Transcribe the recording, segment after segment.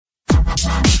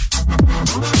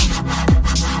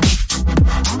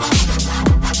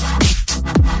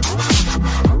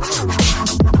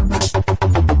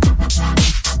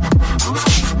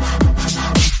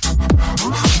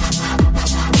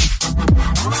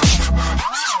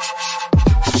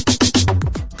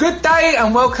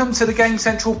And welcome to the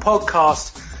Gamecentral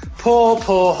podcast. Poor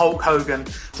Hulk Hogan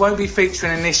won't be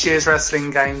featuring in this year's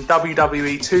wrestling game,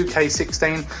 WWE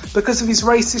 2K16, because of his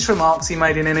racist remarks he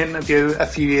made in an interview a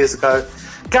few years ago.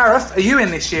 Gareth, are you in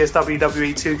this year's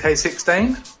WWE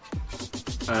 2K16?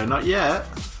 Not yet.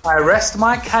 I rest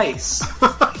my case.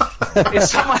 If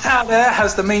someone out there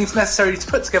has the means necessary to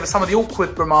put together some of the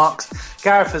awkward remarks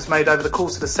Gareth has made over the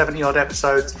course of the 70-odd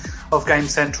episodes of Game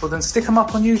Central, then stick them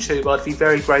up on YouTube. I'd be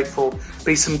very grateful.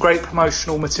 Be some great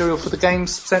promotional material for the Game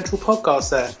Central podcast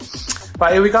there.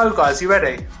 Right, here we go, guys. You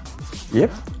ready?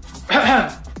 Yep.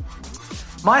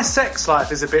 My sex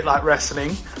life is a bit like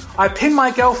wrestling. I pin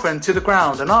my girlfriend to the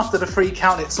ground, and after the 3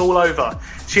 count, it's all over.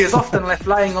 She is often left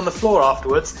laying on the floor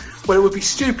afterwards. Well, it would be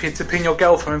stupid to pin your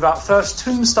girlfriend without first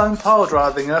tombstone pile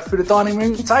driving her through the dining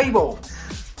room table.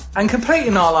 And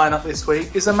completing our lineup this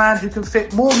week is a man who can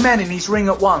fit more men in his ring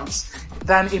at once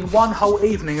than in one whole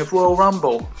evening of Royal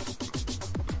Rumble.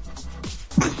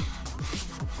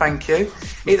 Thank you.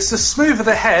 It's the smooth of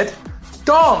the head,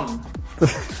 Don.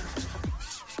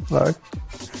 Hello.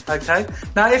 Okay.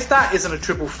 Now, if that isn't a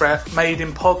triple threat made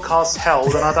in podcast hell,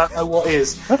 then I don't know what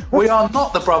is. We are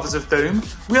not the Brothers of Doom.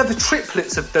 We are the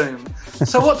triplets of Doom.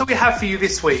 So what do we have for you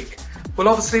this week? Well,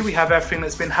 obviously, we have everything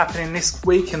that's been happening this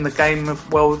week in the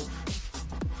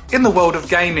world of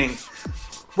gaming.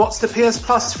 What's the PS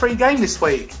Plus free game this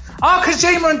week? Are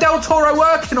Kojima and Del Toro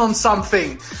working on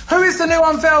something? Who is the new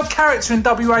unveiled character in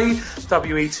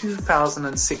WWE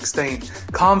 2016?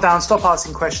 Calm down, stop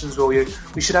asking questions, will you?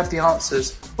 We should have the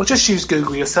answers. Or just use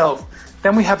Google yourself.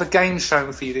 Then we have a game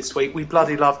shown for you this week. We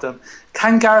bloody love them.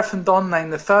 Can Gareth and Don name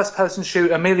the first-person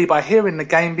shooter merely by hearing the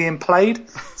game being played?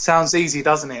 Sounds easy,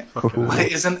 doesn't it? Well,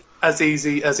 it isn't as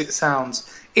easy as it sounds.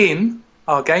 In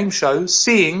our game show,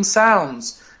 seeing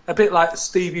sounds. A bit like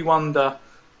Stevie Wonder,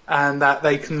 and that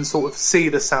they can sort of see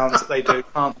the sounds that they do,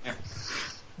 can't they?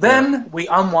 Then we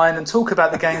unwind and talk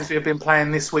about the games we have been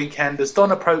playing this weekend as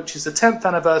Don approaches the 10th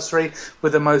anniversary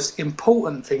with the most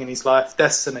important thing in his life,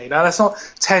 Destiny. Now, that's not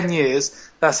 10 years,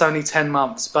 that's only 10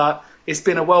 months, but it's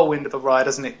been a whirlwind of a ride,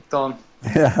 hasn't it, Don?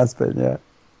 Yeah, it has been, yeah.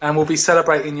 And we'll be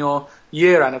celebrating your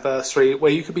year anniversary,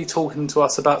 where you could be talking to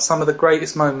us about some of the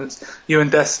greatest moments you and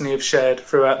Destiny have shared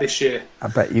throughout this year. I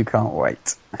bet you can't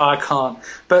wait. I can't.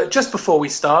 But just before we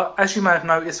start, as you may have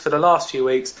noticed for the last few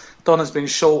weeks, Don has been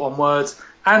short on words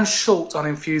and short on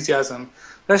enthusiasm.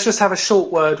 Let's just have a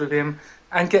short word with him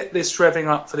and get this revving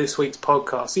up for this week's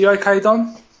podcast. Are you okay,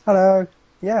 Don? Hello.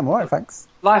 Yeah, I'm alright, thanks.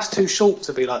 Life's too short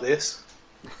to be like this.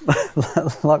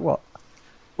 Like what?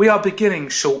 We are beginning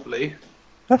shortly.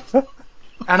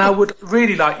 And I would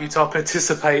really like you to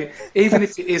participate, even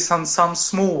if it is on some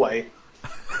small way.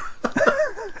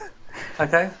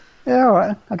 Okay? Yeah,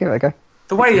 alright. I'll give it a go.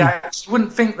 The way you actually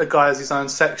wouldn't think the guy has his own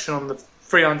section on the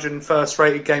 301st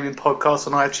rated gaming podcast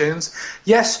on iTunes.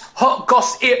 Yes, hot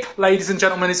gossip, ladies and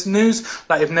gentlemen. It's news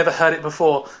like you've never heard it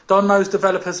before. Don knows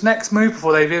developers' next move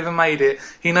before they've even made it.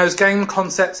 He knows game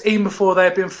concepts even before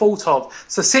they've been thought of.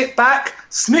 So sit back,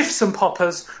 sniff some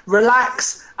poppers,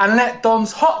 relax, and let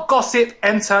Don's hot gossip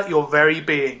enter your very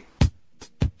being.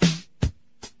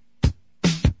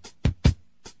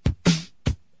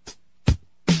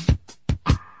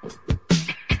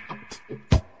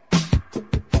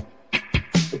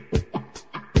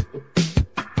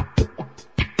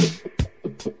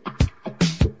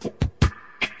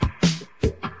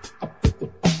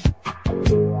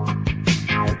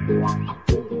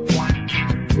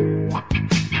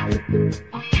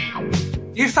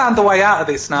 You found a way out of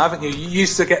this now, haven't you? You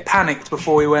used to get panicked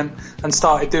before we went and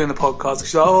started doing the podcast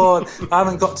because you're like, oh, I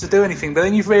haven't got to do anything. But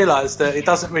then you've realised that it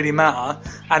doesn't really matter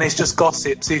and it's just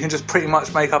gossip, so you can just pretty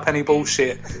much make up any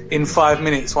bullshit in 5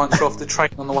 minutes once you're off the train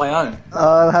on the way home.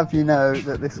 I'll have you know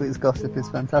that this week's gossip is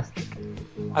fantastic.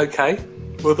 Okay.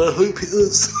 Well, I hope it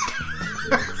is.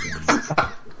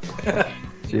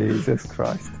 Jesus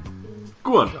Christ.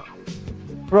 Go on.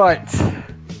 Right.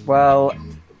 Well,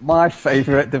 my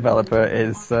favourite developer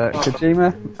is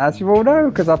Kojima, as you all know,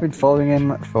 because I've been following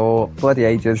him for bloody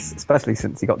ages, especially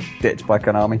since he got ditched by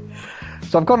Konami.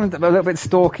 So I've gone a little bit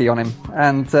stalky on him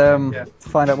and to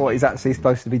find out what he's actually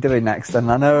supposed to be doing next.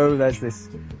 And I know there's this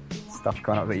stuff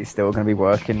coming up that he's still going to be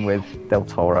working with Del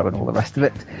Toro and all the rest of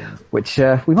it, which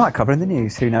we might cover in the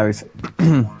news, who knows.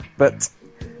 But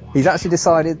he's actually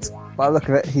decided by the look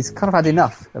of it, he's kind of had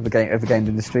enough of the game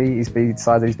industry. He's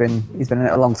decided he's been in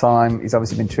it a long time. He's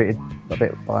obviously been treated a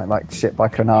bit like shit by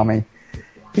Konami.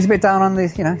 He's a bit down on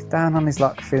his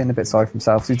luck, feeling a bit sorry for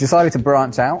himself. So he's decided to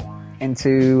branch out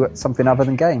into something other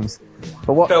than games.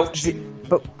 But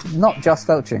but not just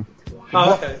felching.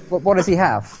 Okay. What does he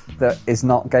have that is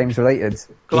not games related?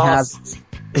 Glasses.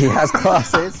 He has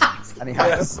glasses, and he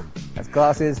has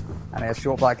glasses, and he has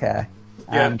short black hair,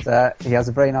 and he has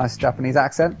a very nice Japanese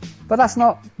accent. But that's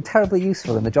not terribly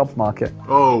useful in the jobs market.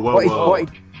 Oh, whoa.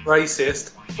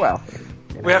 Racist. Well,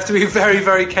 we have to be very,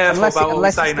 very careful about what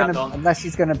we say now, Don. Unless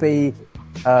he's going to be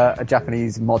a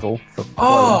Japanese model for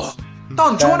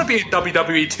Don, do you want to be in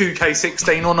WWE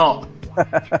 2K16 or not?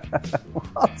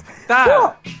 What?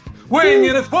 Dad, What? weighing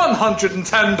in at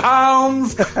 110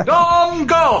 pounds, Don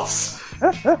Goss.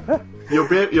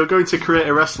 You're going to create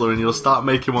a wrestler and you'll start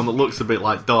making one that looks a bit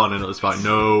like Don, and it's like,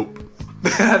 nope.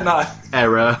 No.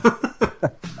 Error.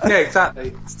 Yeah,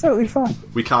 exactly. It's totally fine.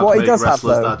 We can't make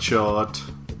wrestlers that short.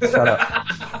 Shut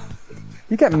up.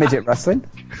 You get midget wrestling.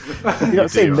 You've not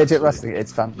seen midget wrestling.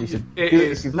 It's fun. You should.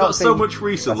 If you've not so much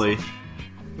recently.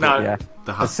 No. Yeah.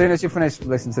 As soon as you finish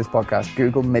listening to this podcast,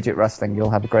 Google midget wrestling. You'll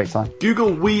have a great time.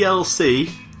 Google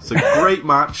WLC. It's a great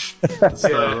match. It's the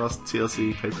last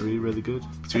TLC pay-per-view, really good.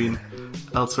 Between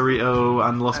El Torito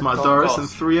and Los Matadores, and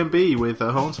 3MB with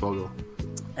Hornswoggle.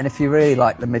 And if you really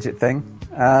like the midget thing,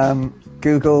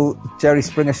 Google Jerry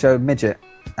Springer Show midget,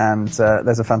 and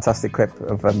there's a fantastic clip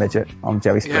of a midget on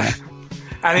Jerry Springer. Yeah.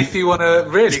 And if you want to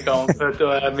really go on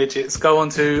for midgets, go on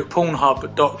to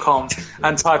Pornhub.com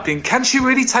and type in, "Can she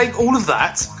really take all of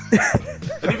that?"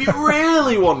 And if you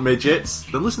really want midgets,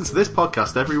 then listen to this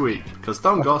podcast every week, because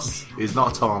Don Goss is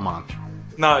not a tall man.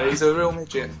 No, he's a real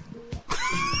midget.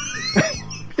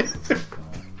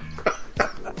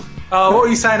 What were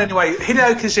you saying anyway?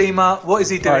 Hideo Kojima, what is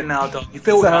he doing now, Don? You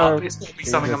built it up, it's got to be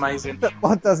something amazing.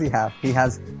 What does he have? He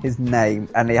has his name,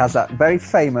 and he has that very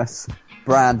famous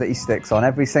brand that he sticks on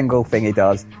every single thing he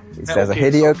does. It says a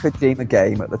Hideo Kojima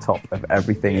game at the top of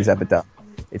everything he's ever done.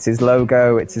 It's his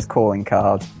logo, it's his calling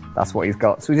card, that's what he's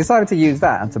got. So he decided to use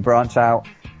that and to branch out,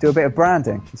 do a bit of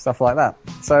branding and stuff like that.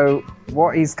 So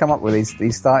what he's come up with is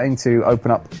he's starting to open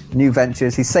up new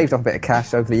ventures. He's saved off a bit of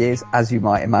cash over the years, as you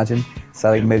might imagine,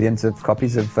 selling millions of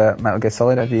copies of Metal Gear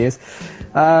Solid over the years.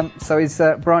 So he's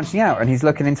branching out, and he's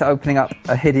looking into opening up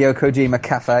a Hideo Kojima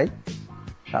cafe.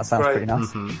 That sounds pretty nice.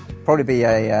 Mm-hmm. Probably be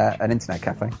an internet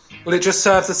cafe. Will it just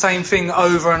serve the same thing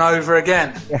over and over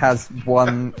again? It has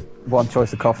one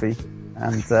choice of coffee,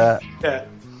 and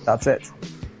that's it.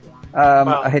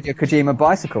 A Hideo Kojima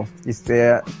bicycle.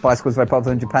 The bicycle's very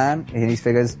popular in Japan. He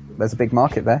figures there's a big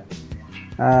market there.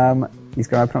 He's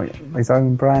going to open up his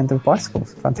own brand of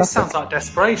bicycles. Fantastic. This sounds like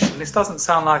desperation. This doesn't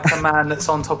sound like a man that's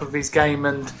on top of his game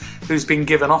and who's been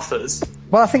given offers.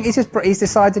 Well, I think he's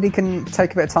decided he can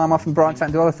take a bit of time off and branch out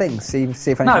and do other things. See if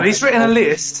anything. No, he's written a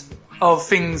list of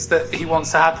things that he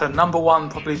wants to happen. Number one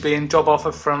probably being job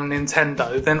offer from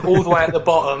Nintendo. Then all the way at the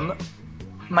bottom,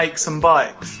 make some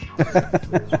bikes.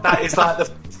 That is like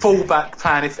the fallback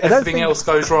plan if everything else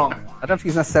goes wrong. I don't think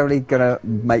he's necessarily going to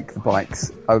make the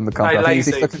bikes, own the company. I think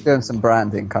he's looking at doing some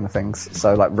branding kind of things.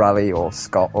 So like Rally or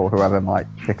Scott or whoever might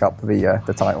pick up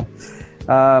the title.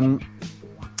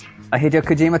 A Hideo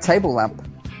Kojima table lamp.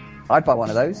 I'd buy one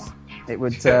of those. It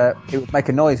would make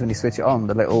a noise when you switch it on.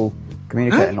 The little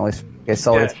communicator noise. It's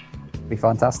solid. It'd be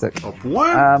fantastic.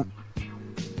 What?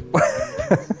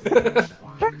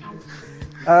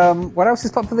 What else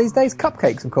is popular these days?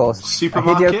 Cupcakes, of course.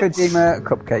 Supermarkets? A Hideo Kojima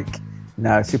cupcake.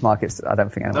 No, supermarkets, I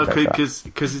don't think anyone goes for that.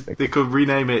 Because they could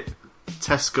rename it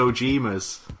Tesco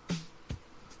Jimas.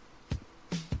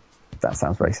 That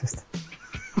sounds racist.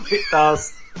 It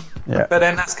does. Yeah. But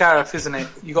then that's Gareth, isn't it?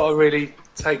 You got to really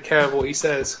take care of what he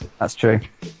says. That's true.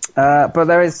 But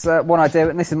there is one idea,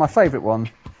 and this is my favourite one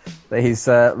that he's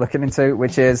looking into,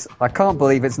 which is, I can't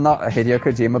believe it's not a Hideo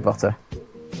Kojima butter.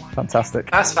 Fantastic.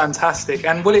 That's fantastic.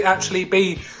 And will it actually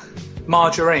be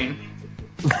margarine?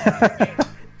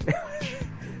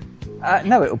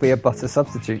 No, it'll be a butter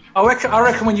substitute. I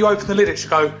reckon when you open the lid, it should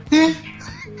go. Do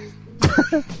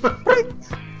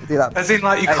that. As in,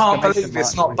 like, you can't believe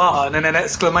it's not butter, and then an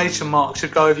exclamation mark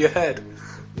should go over your head.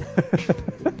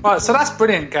 Right, so that's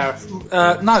brilliant, Gareth.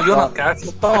 No, you're not Gareth.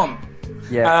 You're Don.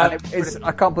 Yeah,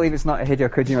 I can't believe it's not a Hideo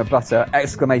Kojima butter!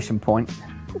 Exclamation point.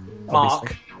 Mark.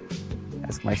 Obviously.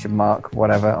 Exclamation mark,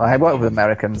 whatever. I work with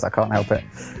Americans, I can't help it.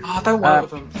 Oh, don't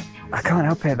work with them. I can't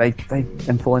help it, they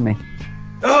employ me.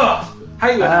 Ugh!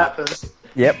 Hate when that happens.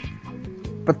 Yep.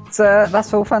 But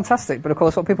that's all fantastic. But of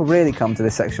course, what people really come to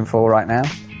this section for right now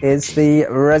is the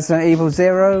Resident Evil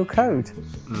 0 code.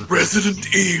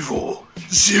 Resident Evil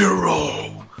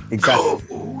 0 Exactly.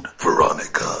 code,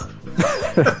 Veronica.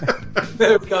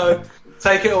 There we go.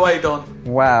 Take it away, Don.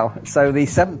 Wow. So the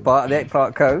 7th part of the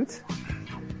 8-part code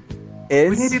is...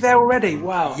 We're nearly there already.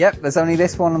 Wow. Yep, there's only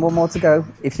this one and one more to go.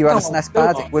 If you had a Oh, SNES go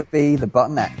pad, on. it would be the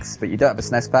button X, but you don't have a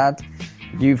SNES pad.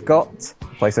 You've got a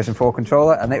PlayStation 4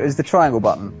 controller, and it was the triangle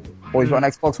button. Or you've got an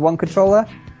Xbox One controller,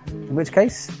 in which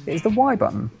case, it is the Y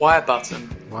button. Y button.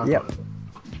 Yep.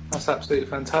 That's absolutely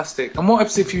fantastic. And what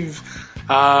happens if you've,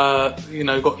 got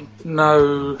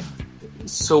no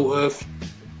sort of...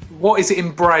 What is it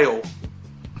in Braille?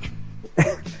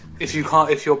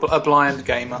 if you're a blind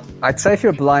gamer. I'd say if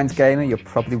you're a blind gamer, you're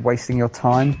probably wasting your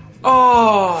time.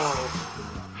 Oh!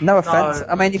 No offense. No.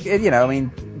 I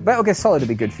mean, Metal Gear Solid would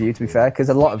be good for you, to be fair, because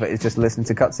a lot of it is just listening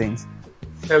to cutscenes.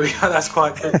 There we go, that's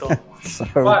quite good, Don. So,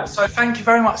 Right, so thank you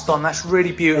very much, Don. That's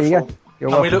really beautiful. There you go. You're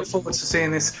and we welcome. look forward to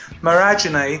seeing this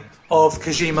miragine of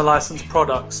Kojima licensed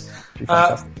products. Be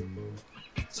fantastic.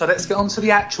 So let's get on to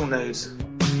the actual news.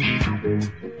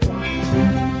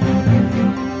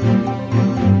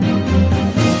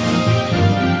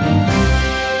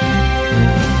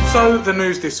 So the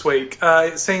news this week,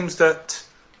 it seems that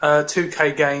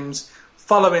 2K Games,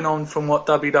 following on from what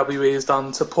WWE has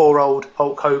done to poor old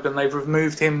Hulk Hogan, they've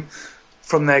removed him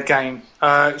from their game.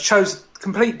 It shows a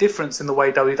complete difference in the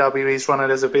way WWE is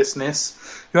run as a business.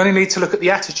 You only need to look at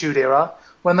the Attitude Era,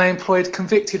 when they employed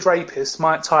convicted rapist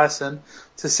Mike Tyson,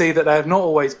 to see that they have not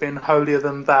always been holier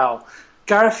than thou.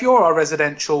 Gareth, you're our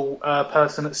residential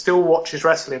person that still watches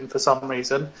wrestling for some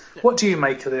reason. What do you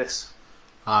make of this?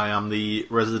 I am the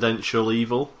residential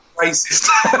evil. Racist.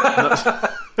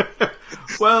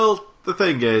 Well, the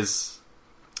thing is,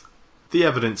 the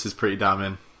evidence is pretty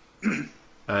damning. He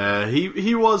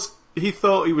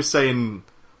thought he was saying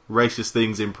racist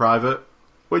things in private.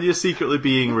 When you're secretly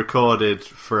being recorded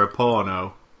for a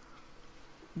porno,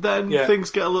 then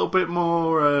things get a little bit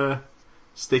more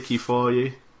sticky for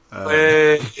you.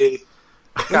 Gareth,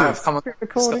 come on.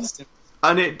 Recording. Disgusting.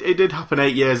 And it did happen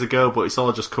 8 years ago, but it's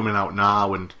all just coming out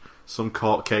now, and some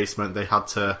court case meant they had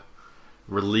to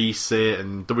release it,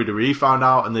 and WWE found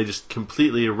out, and they just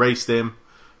completely erased him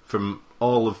from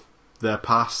all of their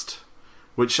past,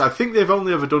 which I think they've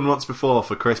only ever done once before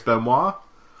for Chris Benoit.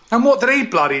 And what did he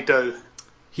bloody do?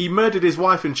 He murdered his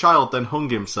wife and child, then hung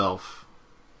himself.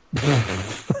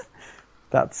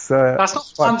 That's not a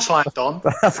punchline, Don.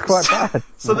 That's quite bad.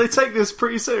 So they take this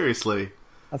pretty seriously.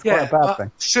 That's quite a bad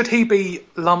thing. Should he be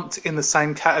lumped in the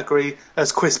same category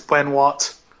as Chris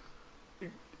Benoit?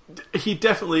 He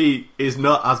definitely is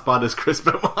not as bad as Chris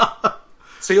Benoit.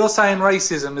 So you're saying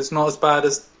racism is not as bad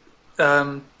as...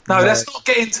 No, let's not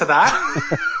get into that.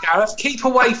 Gareth, keep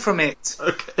away from it.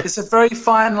 Okay. It's a very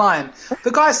fine line.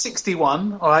 The guy's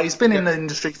 61, alright, he's been in the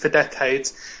industry for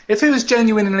decades. If he was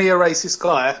genuinely a racist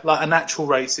guy, like a natural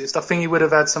racist, I think he would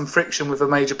have had some friction with a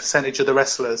major percentage of the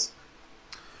wrestlers.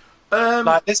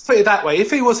 Let's put it that way.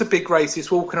 If he was a big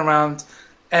racist walking around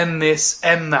M this,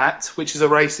 M that, which is a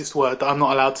racist word that I'm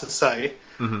not allowed to say.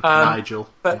 Nigel.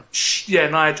 But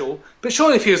Nigel. But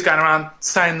surely if he was going around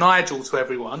saying Nigel to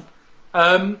everyone,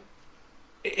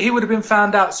 he would have been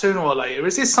found out sooner or later.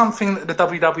 Is this something that the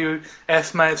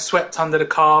WWF may have swept under the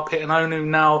carpet and only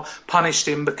now punished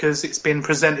him because it's been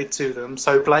presented to them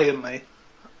so blatantly?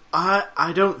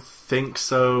 I don't think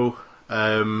so.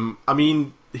 I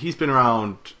mean, he's been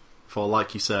around for,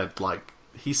 like you said,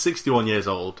 he's 61 years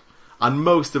old, and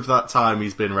most of that time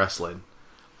he's been wrestling.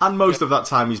 And most of that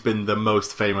time he's been the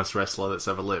most famous wrestler that's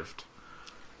ever lived.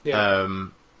 Yeah.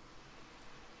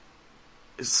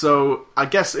 So I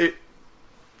guess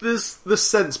there's the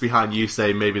sense behind you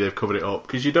saying maybe they've covered it up,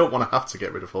 because you don't want to have to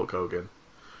get rid of Hulk Hogan.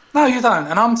 No, you don't.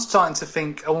 And I'm starting to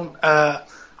think I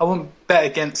won't bet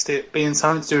against it being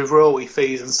something to do with royalty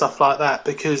fees and stuff like that,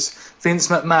 because Vince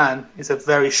McMahon is a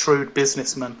very shrewd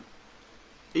businessman.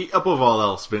 Above all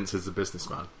else, Vince is a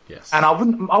businessman. Yes. And I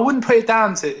wouldn't put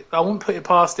it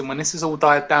past him when this has all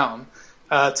died down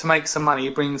to make some money. He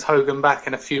brings Hogan back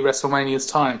in a few WrestleMania's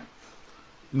time.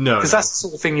 No, because that's the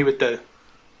sort of thing he would do.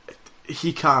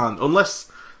 He can't, unless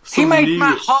he made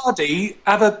Matt Hardy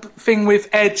have a thing with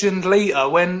Edge and Lita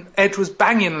when Edge was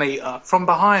banging Lita from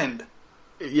behind.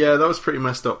 Yeah, that was pretty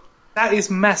messed up. That is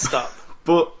messed up.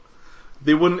 But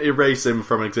they wouldn't erase him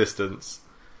from existence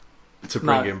to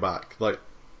bring him back.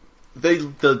 They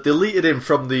deleted him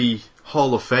from the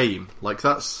Hall of Fame.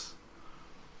 That's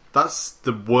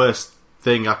the worst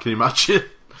thing I can imagine.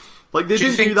 They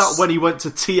didn't do that when he went to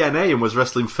TNA and was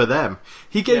wrestling for them.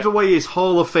 He gave away his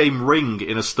Hall of Fame ring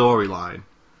in a storyline.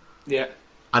 Yeah.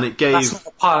 And it gave...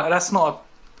 That's not a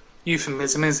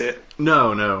euphemism, is it?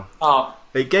 No. Oh.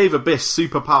 It gave Abyss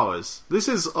superpowers. This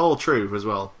is all true as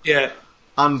well. Yeah.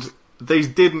 And they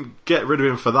didn't get rid of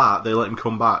him for that. They let him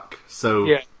come back.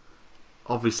 So,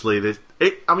 obviously,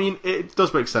 it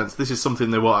does make sense. This is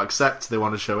something they won't accept. They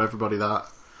want to show everybody that.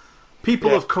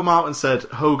 People have come out and said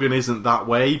Hogan isn't that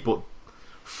way, but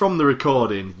from the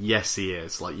recording, yes, he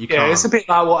is. Like, you can't... it's a bit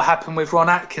like what happened with Ron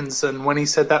Atkinson when he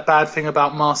said that bad thing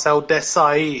about Marcel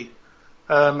Desailly.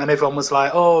 And everyone was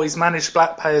like, oh, he's managed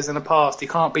black players in the past. He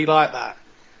can't be like that.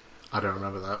 I don't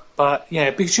remember that. But,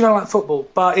 yeah, because you don't like football.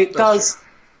 But it does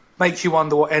make you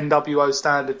wonder what NWO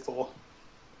standard for.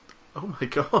 Oh, my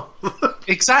God.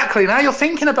 Exactly. Now you're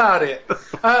thinking about it.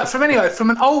 From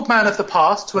an old man of the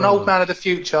past to an old man of the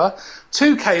future,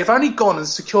 2K have only gone and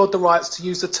secured the rights to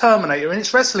use the Terminator in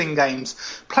its wrestling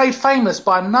games, played famous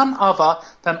by none other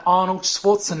than Arnold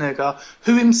Schwarzenegger,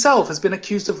 who himself has been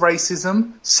accused of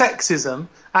racism, sexism,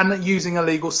 and using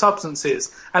illegal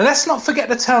substances. And let's not forget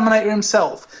the Terminator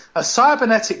himself, a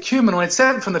cybernetic humanoid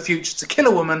sent from the future to kill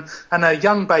a woman and her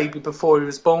young baby before he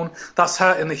was born, thus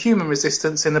hurting the human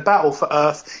resistance in the battle for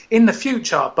Earth in the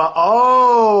future. But,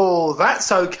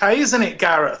 that's okay, isn't it,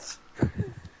 Gareth?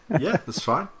 Yeah, that's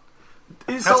fine.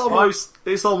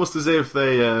 It's almost as if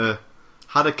they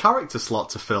had a character slot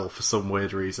to fill for some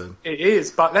weird reason. It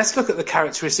is, but let's look at the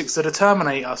characteristics of the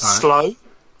Terminator. Right. Slow,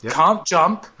 can't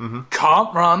jump,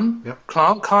 can't run,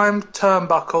 can't climb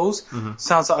turnbuckles.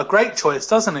 Sounds like a great choice,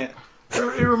 doesn't it? It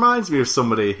reminds me of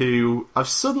somebody who I've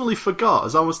suddenly forgot.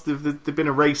 It's almost they've been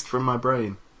erased from my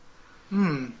brain.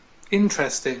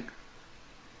 Interesting.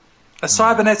 A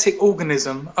cybernetic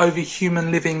organism over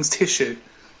human living's tissue.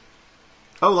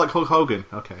 Oh, like Hulk Hogan.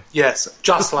 Okay. Yes,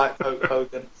 just like Hulk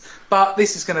Hogan. But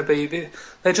this is going to be...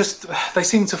 They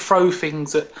seem to throw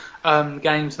things at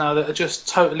games now that are just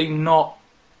totally not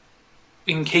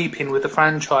in keeping with the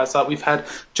franchise. Like we've had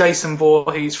Jason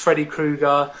Voorhees, Freddy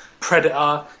Krueger,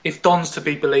 Predator, if Don's to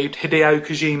be believed, Hideo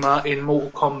Kojima in Mortal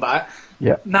Kombat.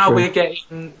 Yeah, now true. We're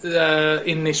getting,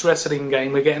 in this wrestling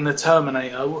game, we're getting the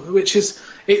Terminator, which is...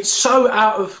 It's so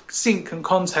out of sync and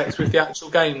context with the actual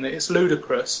game that it's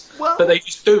ludicrous. But they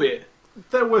just do it.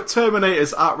 There were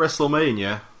Terminators at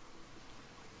WrestleMania.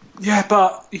 Yeah,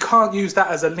 but you can't use that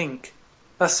as a link.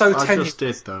 That's so tenuous. I just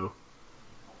did, though.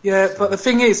 Yeah, but the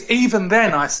thing is, even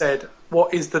then I said,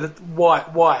 what is the...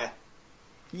 Why?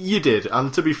 You did,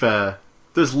 and to be fair,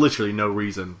 there's literally no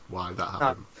reason why that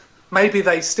happened. No. Maybe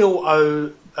they still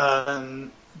owe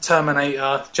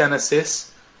Terminator Genesis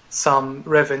some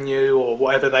revenue or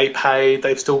whatever they paid.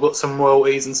 They've still got some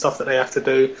royalties and stuff that they have to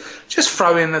do. Just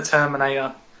throw in the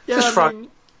Terminator. Yeah,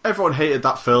 everyone hated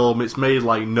that film. It's made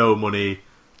like no money.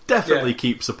 Definitely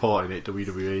keep supporting it,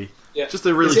 WWE. Yeah. Just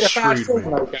a really shrewd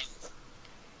move.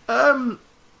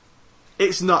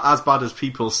 It's not as bad as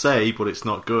people say, but it's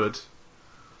not good.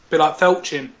 Bit like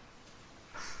Felching.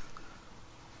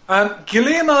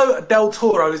 Guillermo del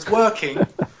Toro is working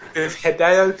with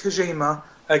Hideo Kojima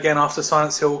again after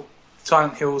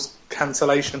Silent Hill's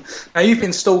cancellation. Now, you've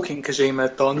been stalking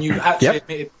Kojima, Don. You actually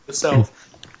admitted yourself.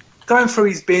 Going through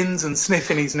his bins and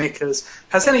sniffing his knickers,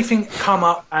 has anything come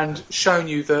up and shown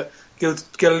you that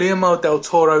Guillermo del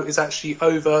Toro is actually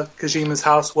over Kojima's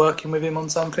house working with him on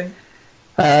something?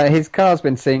 His car's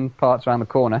been seen parked around the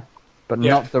corner, but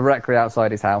not directly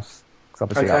outside his house, because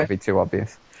obviously that would be too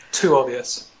obvious. Too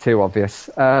obvious.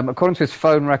 According to his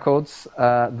phone records,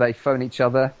 they phone each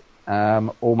other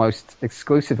almost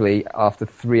exclusively after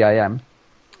 3 a.m.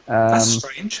 That's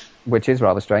strange. Which is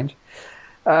rather strange.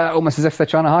 Almost as if they're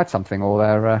trying to hide something,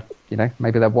 or they're,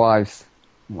 maybe their wives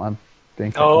being kept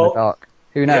in the dark.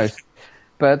 Who knows?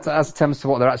 But as in terms to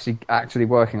what they're actually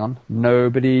working on,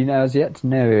 nobody knows yet.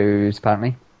 Knows,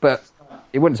 apparently. But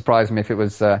it wouldn't surprise me if it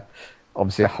was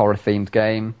obviously a horror-themed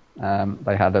game.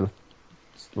 They had a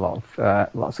lot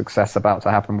of success about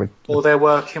to happen with. Or they're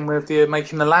working with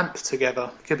making the lamp together.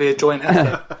 It could be a joint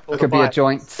effort. It could be a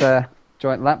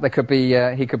joint lamp. They could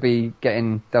be. He could be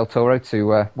getting Del Toro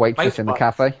to waitress in the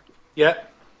cafe. Yeah.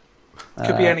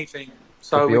 Could be anything.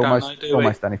 So we don't know, do we?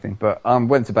 Almost anything. But I'm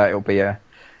willing to bet it'll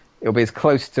be as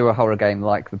close to a horror game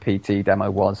like the PT demo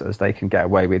was as they can get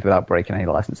away with without breaking any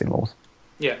licensing laws.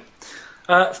 Yeah.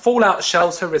 Fallout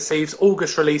Shelter receives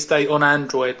August release date on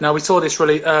Android. Now, we saw this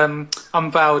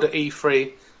unveiled at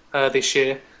E3 this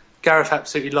year. Gareth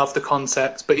absolutely loved the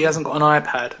concept, but he hasn't got an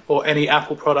iPad or any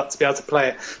Apple product to be able to play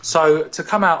it. So to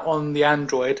come out on the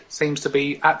Android seems to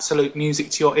be absolute music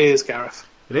to your ears, Gareth.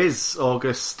 It is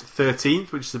August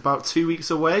 13th, which is about 2 weeks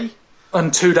away.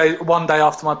 And 1 day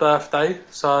after my birthday,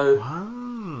 so...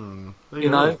 Wow. You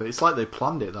know. It's like they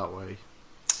planned it that way.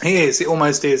 It is. It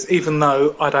almost is. Even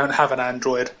though I don't have an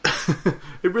Android.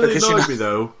 It really annoyed me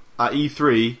though at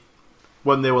E3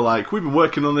 when they were like, "We've been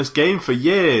working on this game for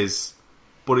years,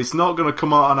 but it's not going to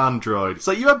come out on Android." It's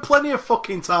like, you had plenty of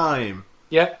fucking time.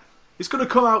 Yeah. It's going to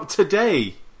come out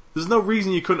today. There's no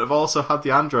reason you couldn't have also had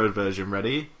the Android version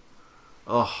ready.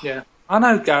 Oh. Yeah. I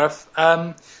know, Gareth.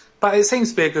 But it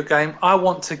seems to be a good game. I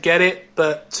want to get it,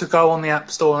 but to go on the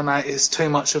App Store and that is too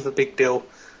much of a big deal.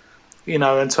 You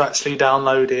know, and to actually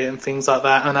download it and things like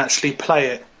that and actually play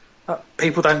it.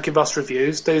 People don't give us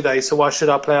reviews, do they? So why should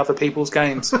I play other people's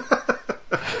games?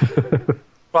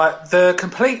 Right, the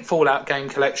complete Fallout game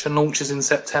collection launches in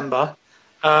September.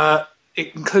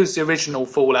 It includes the original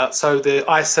Fallout, so the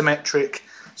isometric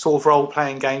sort of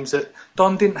role-playing games that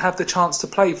Don didn't have the chance to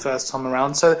play first time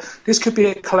around. So this could be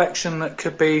a collection that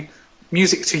could be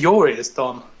music to your ears,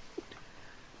 Don.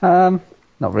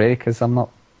 Not really, because I'm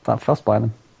not that fussed by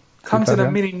them. Comes in a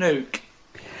mini nuke.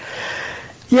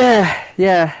 Yeah.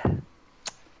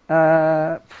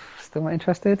 Still not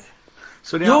interested.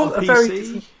 So you're on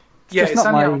PC? Yeah, it's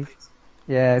only on PC.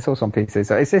 Yeah, it's also on PC.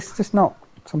 So it's just not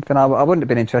something I wouldn't have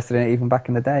been interested in even back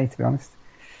in the day, to be honest.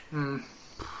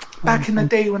 Back in the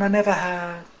day when I never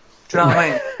had. Do you know what I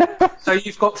mean? So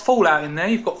you've got Fallout in there,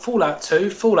 you've got Fallout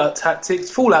 2, Fallout Tactics,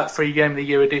 Fallout 3 Game of the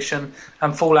Year Edition,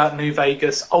 and Fallout New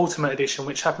Vegas Ultimate Edition,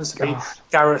 which happens to be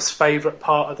Gareth's favourite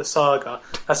part of the saga.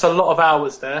 That's a lot of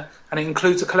hours there, and it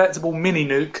includes a collectible mini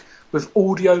nuke with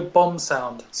audio bomb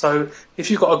sound. So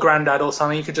if you've got a granddad or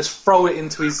something, you could just throw it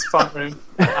into his front room,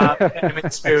 let him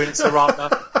experience a rather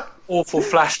awful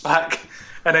flashback,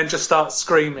 and then just start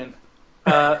screaming.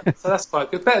 So that's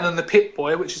quite good. Better than the Pip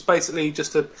Boy, which is basically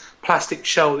just a plastic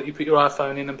shell that you put your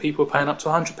iPhone in, and people are paying up to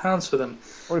 £100 for them.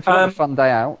 Or if you want a fun day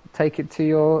out, take it to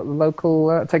your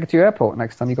local, take it to your airport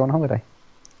next time you go on holiday.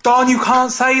 Don, you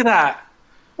can't say that.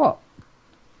 What?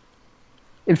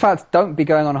 In fact, don't be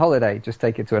going on holiday. Just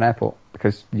take it to an airport,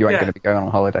 because you ain't going to be going on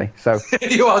holiday. So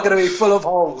you are going to be full of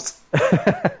holes.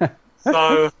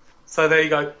 So there you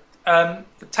go.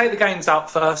 Take the games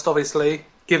out first, obviously.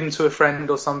 Give them to a friend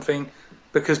or something,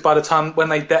 because by the time when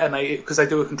they detonate it, because they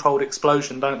do a controlled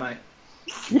explosion, don't they?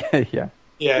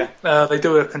 Yeah. They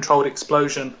do a controlled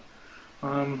explosion.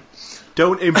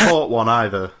 Don't import one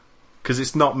either, because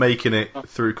it's not making it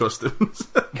through customs.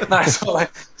 No, it's not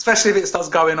like, especially if it starts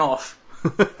going off.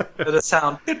 The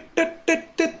sound.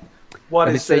 What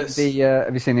is this?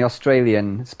 Have you seen the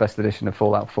Australian special edition of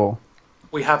Fallout 4?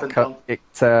 We haven't. It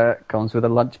comes with a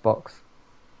lunchbox.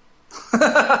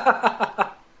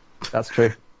 That's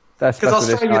true. Their special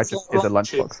edition item is a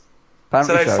lunchbox.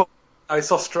 Apparently so.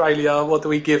 It's Australia. What do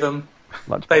we give them?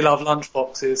 Lunchbox. They love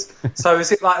lunchboxes. So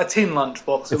is it like a tin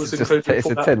lunchbox? It's a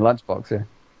tin lunchbox, yeah.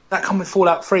 That come with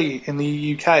Fallout 3 in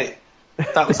the UK.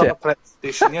 That was on the collector's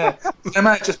edition, yeah. They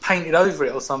might have just painted over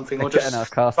it or something, or just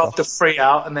rubbed the 3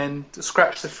 out and then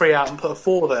scratch the 3 out and put a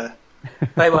 4 there.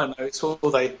 They won't notice, will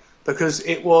they? Because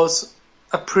it was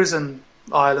a prison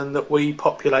island that we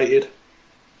populated.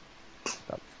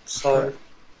 So,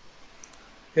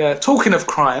 yeah. Talking of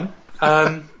crime,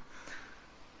 I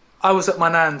was at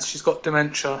my nan's. She's got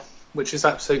dementia, which is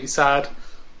absolutely sad.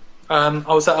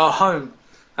 I was at our home,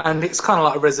 and it's kind of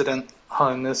like a resident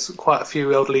home. There's quite a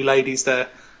few elderly ladies there,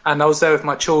 and I was there with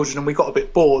my children, and we got a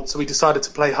bit bored, so we decided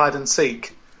to play hide and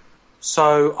seek.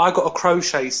 So I got a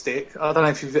crochet stick. I don't know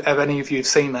if any of you have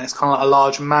seen that. It's kind of like a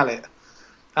large mallet,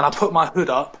 and I put my hood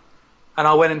up, and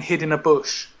I went and hid in a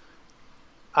bush.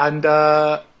 And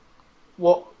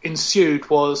what ensued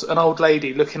was an old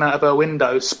lady looking out of her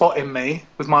window, spotting me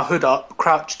with my hood up,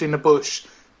 crouched in the bush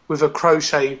with a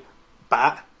crochet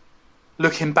bat,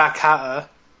 looking back at her.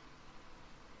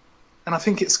 And I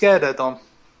think it scared her, Dom.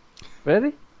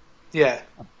 Really? Yeah.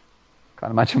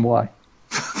 Can't imagine why.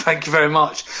 Thank you very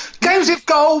much. Games with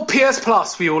gold, PS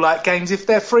Plus. We all like games if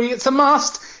they're free. It's a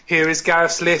must. Here is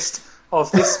Gareth's list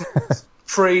of this month's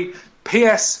free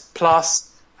PS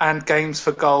Plus and games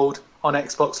for gold on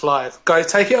Xbox Live. Go,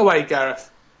 take it away,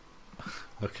 Gareth.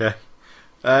 Okay.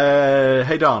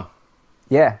 Hey, Don.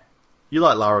 Yeah. You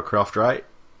like Lara Croft, right?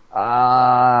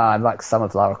 I like some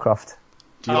of Lara Croft.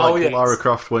 Do you like Lara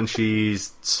Croft when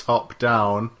she's top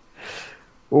down?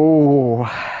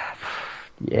 Oh,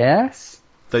 yes.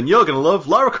 Then you're going to love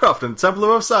Lara Croft and Temple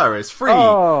of Osiris, free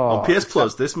on PS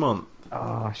Plus this month.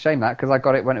 Oh, shame that, because I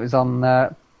got it when it was on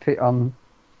fucking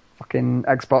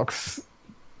Xbox,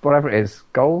 whatever it is,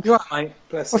 Gold? You're right, mate.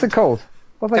 Bless What's it called?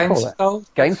 What do they call it? Gold?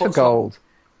 Games for Gold.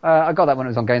 I got that when it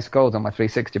was on Games for Gold on my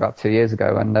 360 about 2 years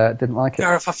ago, and didn't like it.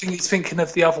 Gareth, I think he's thinking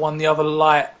of the other one, the other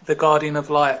Light, the Guardian of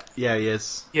Light. Yeah, he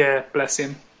is. Yeah, bless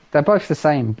him. They're both the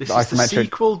same. This is the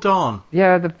sequel, Don.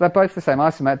 Yeah, they're both the same.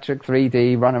 Isometric,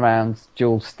 3D, run around,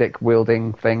 dual stick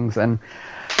wielding things. And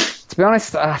to be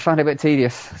honest, I found it a bit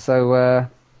tedious. So,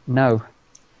 no.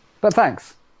 But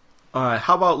thanks. Alright,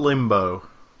 how about Limbo?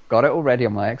 Got it already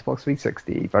on my Xbox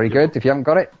 360. Very good. If you haven't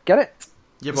got it, get it.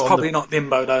 Yeah, it's probably not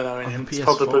Limbo, though. On It's PS4,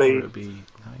 probably... it would be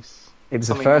nice. It was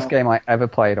the first game I ever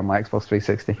played on my Xbox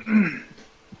 360.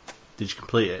 Did you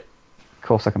complete it? Of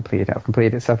course I completed it. I've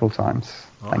completed it several times.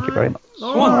 Thank you very much.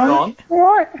 Go on.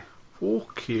 Alright.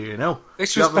 Okay, no.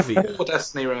 This was before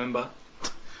Destiny, remember? Do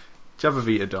you have a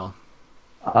Vita, Don?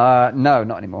 No,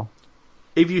 not anymore.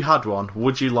 If you had one,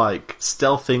 would you like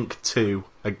Stealth Inc. 2,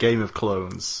 A Game of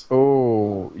Clones?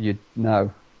 Oh,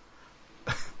 no.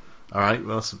 Alright,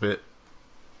 well, that's a bit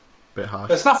harsh.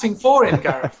 There's nothing for him,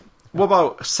 Gareth. What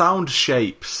about Sound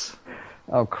Shapes?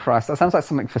 Oh, Christ. That sounds like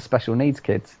something for special needs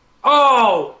kids.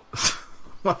 Oh!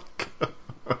 My God.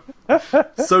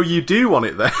 So you do want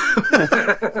it then?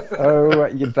 Oh,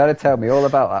 you'd better tell me all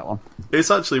about that one. It's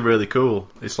actually really cool.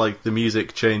 It's like the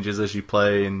music changes as you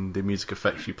play and the music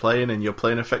affects you playing and your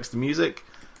playing affects the music.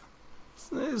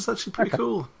 It's actually pretty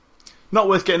cool. Not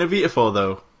worth getting a Vita for,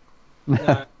 though.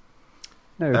 No.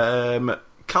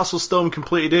 Castle Storm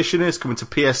Complete Edition is coming to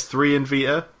PS3 and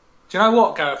Vita. Do you know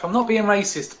what, Gareth? I'm not being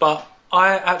racist, but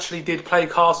I actually did play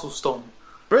Castle Storm.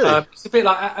 Really? It's a bit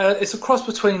like it's a cross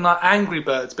between like Angry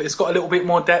Birds, but it's got a little bit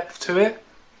more depth to it,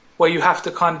 where you have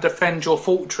to kind of defend your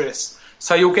fortress.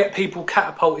 So you'll get people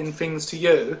catapulting things to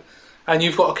you, and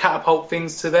you've got to catapult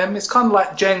things to them. It's kind of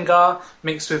like Jenga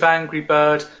mixed with Angry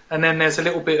Bird, and then there's a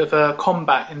little bit of a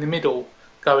combat in the middle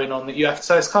going on that you have to.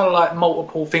 So it's kind of like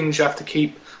multiple things you have to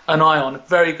keep an eye on.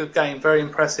 Very good game, very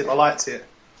impressive. I liked it.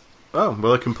 Oh,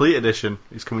 well, a Complete Edition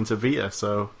is coming to Vita,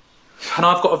 so... And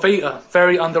I've got a Vita,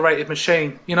 very underrated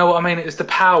machine. You know what I mean? It was the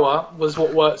power was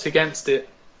what worked against it.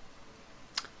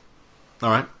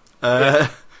 Alright.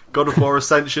 God of War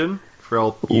Ascension, for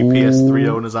all you PS3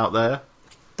 owners out there.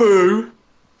 Boo!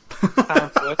 Look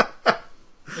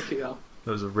it up.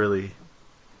 That was a really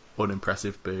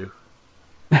unimpressive boo.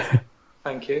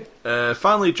 Thank you.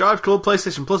 Finally, Drive Club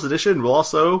PlayStation Plus Edition will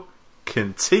also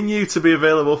continue to be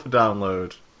available for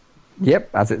download. Yep,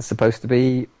 as it's supposed to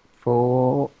be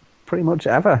for pretty much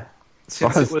ever.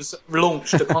 Since it was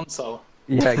launched a console.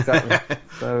 Yeah, exactly.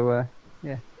 So,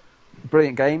 yeah.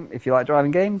 Brilliant game. If you like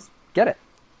driving games, get it.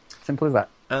 Simple as that.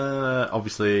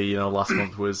 Obviously, last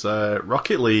month was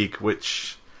Rocket League,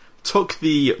 which took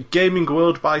the gaming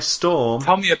world by storm.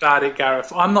 Tell me about it,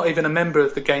 Gareth. I'm not even a member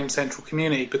of the Gamecentral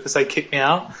community because they kicked me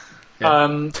out.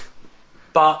 Yeah.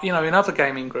 But, in other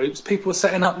gaming groups, people are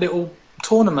setting up little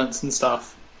tournaments and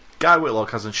stuff. Guy Whitlock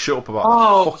hasn't shut up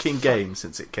about the fucking game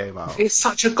since it came out. It's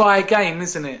such a guy game,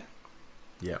 isn't it?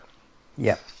 Yeah.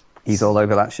 Yeah. He's all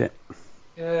over that shit.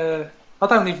 Yeah. I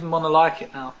don't even want to like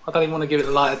it now. I don't even want to give it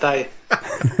the light of day.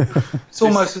 It's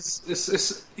almost...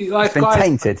 It's like been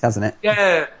tainted, hasn't it?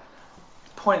 Yeah.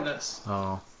 Pointless.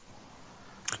 Oh.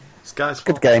 This guy's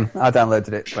good game. I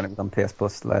downloaded it when it was on PS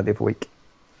Plus the other week.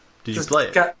 Did you play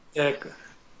it? Yeah.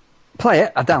 Play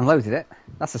it? I downloaded it.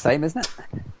 That's the same, isn't it?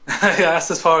 Yeah, that's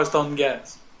as far as Don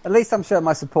gets. At least I'm showing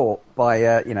my support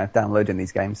by, downloading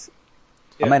these games.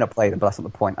 Yeah. I may not play them, but that's not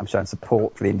the point. I'm showing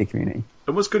support for the indie community.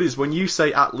 And what's good is when you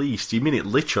say at least, you mean it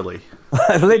literally.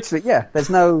 Literally, yeah. There's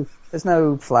no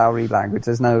flowery language.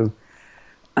 There's no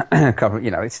cover.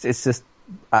 It's just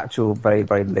actual, very,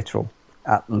 very literal.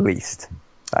 At least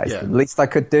that is the least I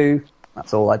could do.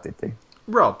 That's all I did do.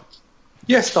 Rob.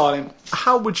 Yes, darling.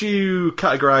 How would you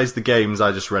categorise the games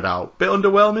I just read out? Bit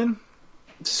underwhelming?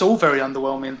 It's all very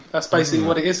underwhelming. That's basically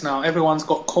what it is now. Everyone's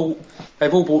got caught.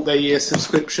 They've all bought their year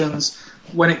subscriptions.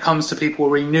 When it comes to people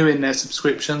renewing their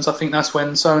subscriptions, I think that's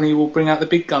when Sony will bring out the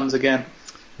big guns again.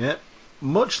 Yeah.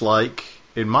 Much like,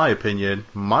 in my opinion,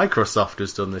 Microsoft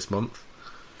has done this month.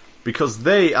 Because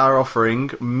they are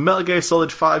offering Metal Gear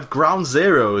Solid 5 Ground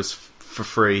Zeroes for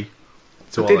free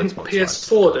to all Didn't Xbox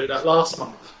PS4 do that last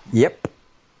month? Yep.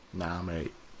 Nah,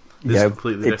 mate. This is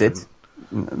completely different. It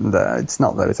did. No, it's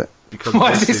not though, is it? Because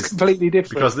Why is this completely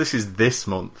different? Because this is this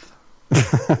month.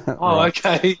 Oh,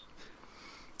 okay.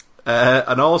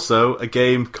 And also a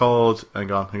game called...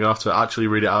 Hang on, I'm going to have to actually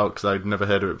read it out because I've never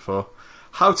heard of it before.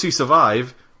 How to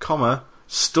Survive,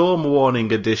 Storm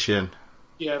Warning Edition.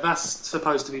 Yeah, that's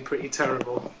supposed to be pretty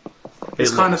terrible. It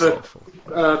It's kind of a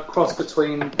awful. cross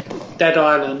between Dead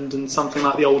Island and something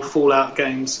like the old Fallout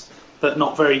games, but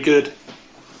not very good.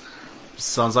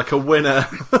 Sounds like a winner.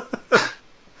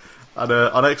 And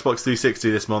on Xbox 360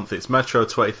 this month, it's Metro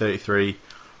 2033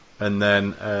 and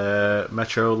then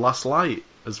Metro Last Light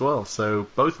as well. So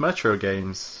both Metro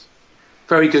games.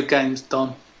 Very good games,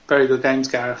 Don. Very good games,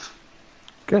 Gareth.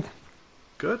 Good.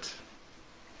 Good.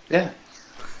 Yeah.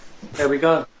 There we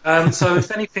go. So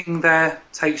if anything there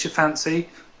takes your fancy,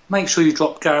 make sure you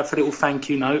drop Gareth a little thank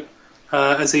you note,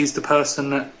 as he's the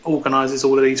person that organises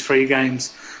all of these free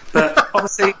games. But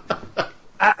obviously,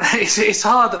 it's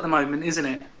hard at the moment, isn't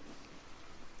it?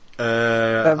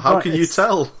 How can you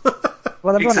tell?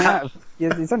 Well, they're running out.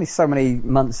 There's only so many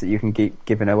months that you can keep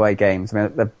giving away games. I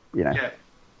mean,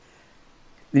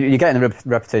 you're getting a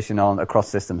repetition on across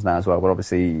systems now as well. Where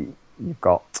obviously you've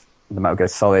got the Metal Gear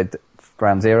Solid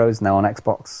Ground Zeroes now on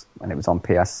Xbox, and it was on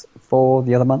PS4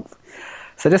 the other month.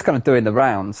 So just kind of doing the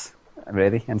rounds,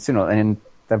 really, and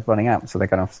they're running out. So they're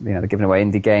going to, they're giving away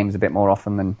indie games a bit more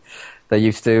often than they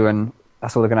used to, and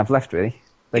that's all they're going to have left, really.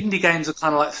 Indie games are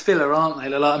kind of like filler, aren't they?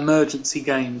 They're like emergency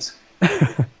games.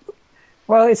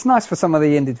 Well, it's nice for some of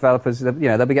the indie developers. They'll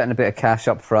be getting a bit of cash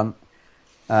up front,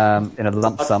 in a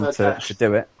lump sum to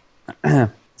do it.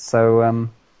 So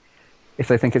if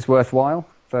they think it's worthwhile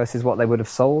versus what they would have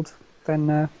sold,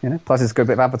 then plus it's a good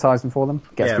bit of advertising for them.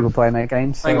 Gets people playing their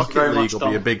games. So. Rocket League will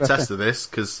be a big test of this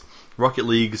because Rocket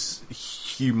League's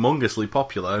humongously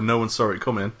popular and no one saw it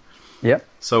coming. Yep.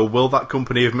 So will that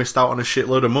company have missed out on a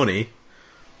shitload of money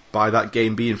by that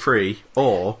game being free,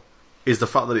 or is the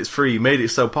fact that it's free made it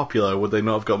so popular, would they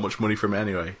not have got much money from it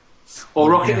anyway?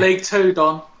 Or Rocket League 2,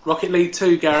 Don. Rocket League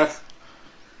 2, Gareth.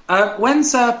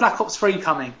 When's Black Ops 3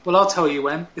 coming? Well, I'll tell you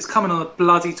when. It's coming on the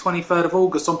bloody 23rd of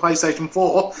August on PlayStation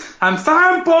 4. And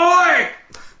fanboy!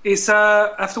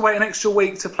 Have to wait an extra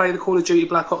week to play the Call of Duty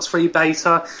Black Ops 3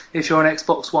 beta if you're on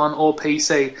Xbox One or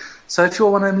PC. So if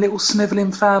you're one of them little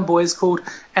snivelling fanboys called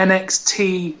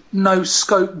NXT No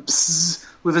Scopes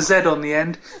with a Z on the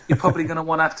end, you're probably going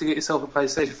to have to get yourself a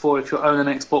PlayStation 4 if you own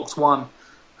an Xbox One.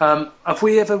 Have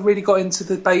we ever really got into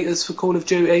the betas for Call of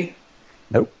Duty?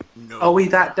 Nope. No. Are we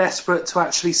that desperate to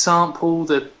actually sample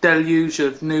the deluge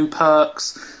of new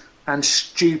perks and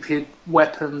stupid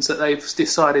weapons that they've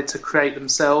decided to create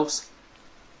themselves?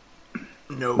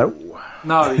 No. Nope.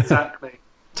 No, exactly.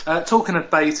 Talking of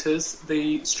betas,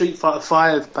 the Street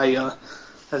Fighter V beta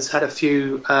has had a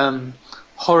few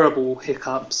horrible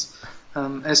hiccups.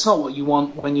 It's not what you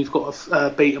want when you've got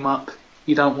to beat 'em up.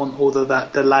 You don't want all of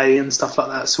that delay and stuff like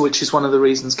that, so which is one of the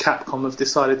reasons Capcom have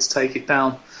decided to take it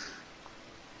down.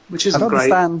 Which isn't great. I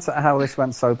don't understand how this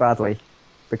went so badly,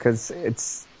 because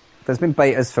there's been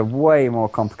betas for way more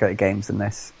complicated games than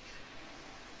this.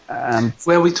 And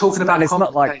well, we're talking about it's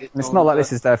not like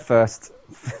this is their first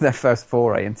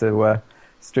foray into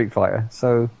Street Fighter.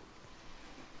 So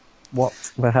what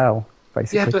the hell,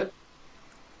 basically? Yeah, but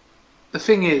the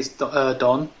thing is,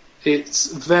 Don,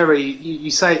 it's very.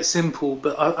 You say it's simple,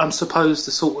 but I'm supposed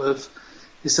to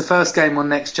it's the first game on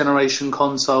next generation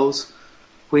consoles.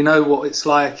 We know what it's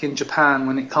like in Japan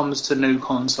when it comes to new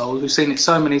consoles. We've seen it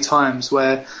so many times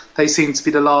where they seem to be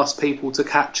the last people to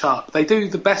catch up. They do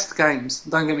the best games,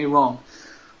 don't get me wrong,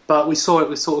 but we saw it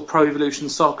with sort of Pro Evolution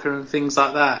Soccer and things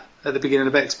like that at the beginning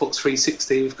of Xbox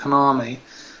 360 with Konami,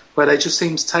 where they just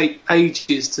seem to take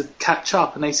ages to catch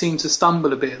up and they seem to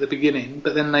stumble a bit at the beginning,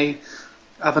 but then they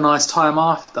have a nice time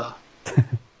after.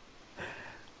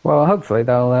 Well, hopefully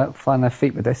they'll find their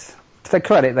feet with this. To their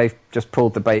credit, they've just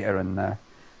pulled the beta and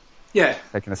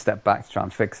taken a step back to try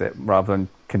and fix it rather than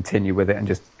continue with it and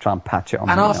just try and patch it on.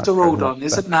 And after all, Don,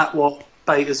 isn't that what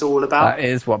beta's all about? That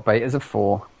is what betas are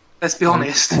for. Let's be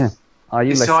honest. Are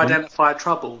you it's listening? to identify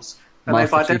troubles. And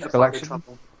they've identified the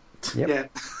trouble. Yep. Yeah.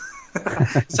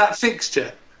 Is that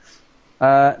fixture?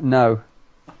 No.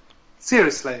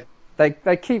 Seriously?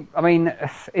 They keep... I mean,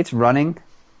 it's running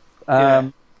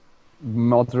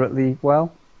moderately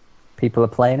well. People are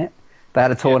playing it. They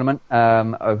had a tournament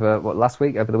over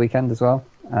the weekend as well.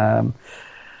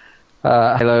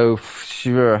 Halo,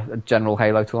 a general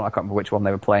Halo tournament. I can't remember which one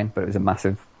they were playing, but it was a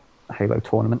massive Halo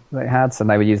tournament they had. So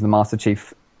they were using the Master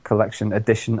Chief Collection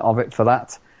edition of it for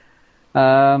that.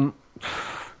 So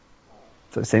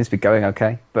it seems to be going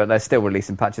okay, but they're still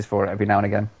releasing patches for it every now and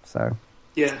again. So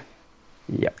yeah,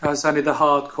 yep. That's only the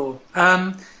hardcore.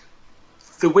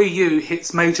 The Wii U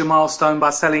hits major milestone by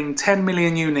selling 10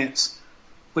 million units.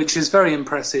 Which is very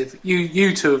impressive.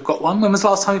 You two have got one. When was the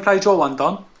last time you played your one,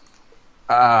 Don?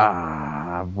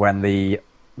 When the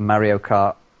Mario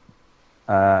Kart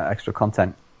extra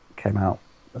content came out.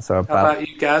 So How about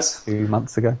you, Gaz? 2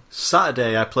 months ago.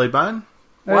 Saturday I played mine.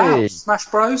 Wow, Hey. Smash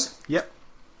Bros? Yep.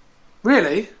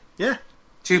 Really? Yeah.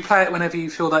 Do you play it whenever you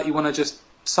feel that you want to just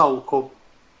sulk or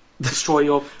destroy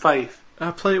your faith?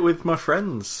 I play it with my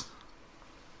friends.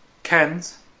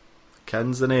 Ken's?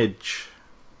 Ken's and Idge.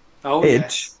 Oh,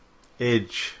 Idge? yeah.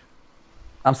 Idge.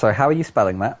 I'm sorry, how are you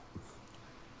spelling that?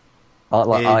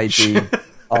 Like Idge.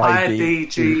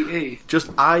 IDGE. Just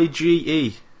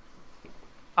IGE.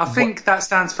 I think that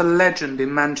stands for Legend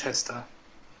in Manchester.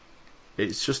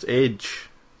 It's just Age.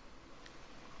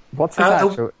 What's his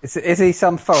actual... Is he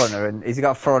some foreigner, and has he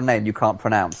got a foreign name you can't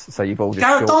pronounce, so you've all just...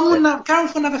 Gareth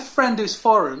wouldn't have a friend who's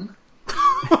foreign.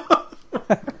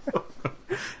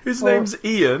 His name's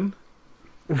Ian.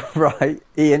 Right,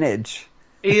 Ian Idge.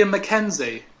 Ian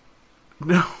Mackenzie.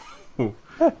 No.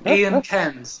 Ian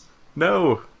Kens.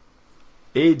 No.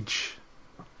 Idge.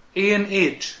 Ian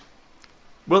Idge.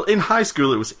 Well, in high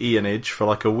school it was Ian Idge for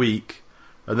like a week,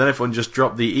 and then everyone just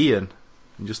dropped the Ian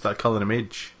and just started calling him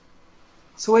Idge.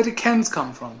 So where did Kens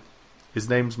come from? His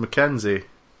name's Mackenzie.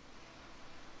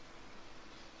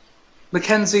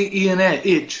 Mackenzie Ian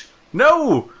Idge.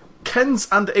 No! Kens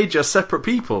and Idge are separate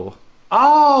people.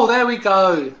 Oh, there we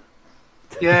go.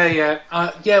 Yeah.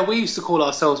 We used to call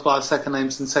ourselves by our second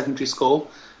names in secondary school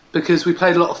because we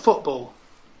played a lot of football.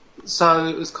 So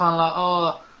it was kind of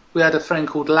like, we had a friend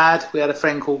called Lad, we had a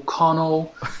friend called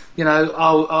Connell. You know,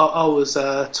 I was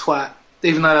Twat,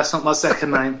 even though that's not my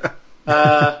second name.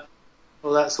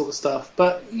 All that sort of stuff.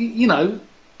 But, you know,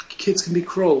 kids can be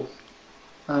cruel.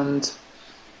 And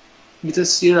you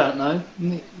don't know.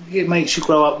 It makes you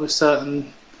grow up with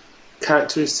certain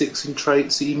characteristics and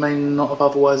traits that you may not have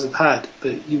otherwise have had,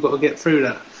 but you've got to get through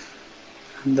that.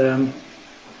 And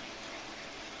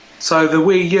so the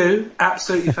Wii U,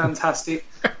 absolutely fantastic.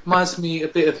 Reminds me a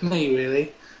bit of me,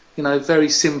 really. You know, very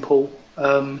simple.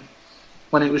 When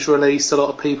it was released, a lot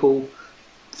of people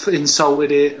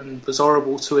insulted it and was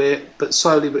horrible to it, but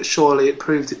slowly but surely it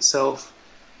proved itself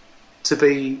to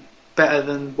be better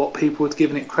than what people had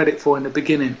given it credit for in the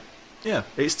beginning. Yeah,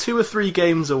 it's 2 or 3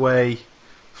 games away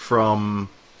from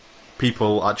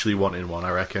people actually wanting one,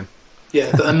 I reckon.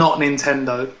 Yeah, that are not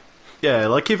Nintendo. Yeah,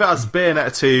 like if it has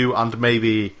Bayonetta 2 and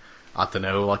maybe, I don't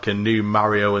know, like a new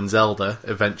Mario and Zelda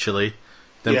eventually,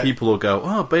 then people will go,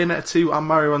 Bayonetta 2 and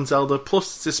Mario and Zelda,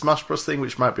 plus this Smash Bros thing,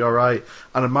 which might be alright,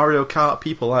 and a Mario Kart,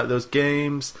 people like those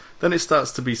games. Then it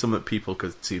starts to be something people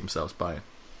could see themselves buying.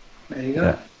 There you go.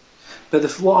 Yeah. But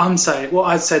what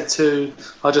I said to,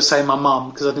 I'll just say my mum,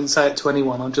 because I didn't say it to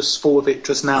anyone, I just thought of it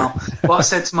just now. What I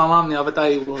said to my mum the other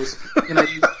day was, you know,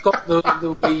 you've got the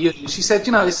Wii U. She said,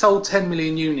 you know, it sold 10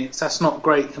 million units, that's not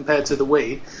great compared to the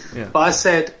Wii. Yeah. But I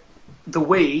said, the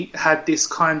Wii had this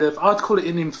kind of, I'd call it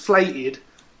an inflated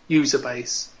user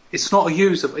base. It's not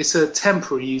it's a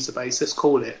temporary user base, let's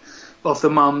call it, of the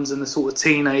mums and the sort of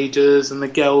teenagers and the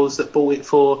girls that bought it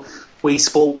for Wii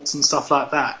Sports and stuff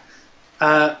like that.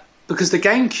 Because the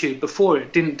GameCube before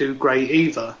it didn't do great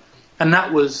either, and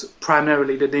that was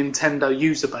primarily the Nintendo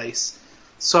user base.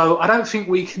 So I don't think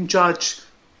we can judge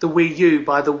the Wii U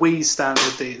by the Wii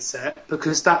standard that it set,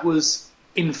 because that was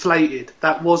inflated.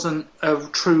 That wasn't a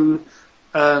true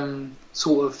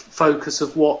sort of focus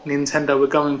of what Nintendo were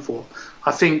going for.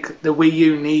 I think the Wii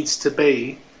U needs to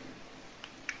be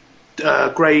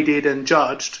graded and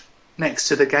judged next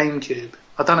to the GameCube.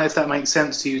 I don't know if that makes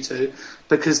sense to you two,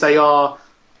 because they are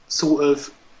sort of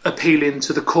appealing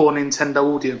to the core Nintendo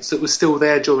audience that was still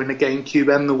there during the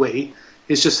GameCube and the Wii.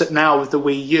 It's just that now with the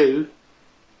Wii U,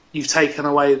 you've taken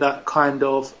away that kind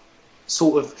of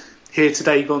sort of here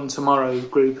today, gone tomorrow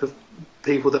group of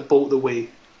people that bought the Wii.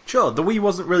 Sure, the Wii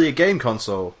wasn't really a game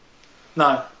console.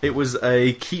 No. It was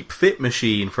a keep fit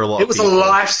machine for a lot of people. It was a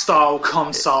lifestyle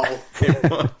console. It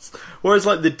was. Whereas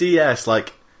like the DS,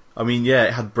 like, I mean, yeah,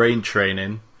 it had brain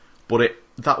training, but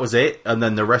that was it, and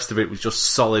then the rest of it was just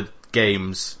solid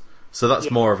games. So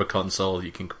that's more of a console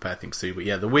you can compare things to. But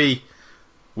yeah, the Wii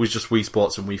was just Wii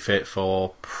Sports and Wii Fit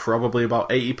for probably about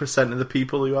 80% of the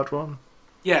people who had one.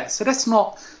 Yeah, so let's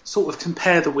not sort of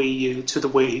compare the Wii U to the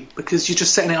Wii, because you're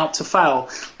just setting it up to fail.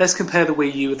 Let's compare the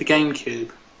Wii U with the GameCube.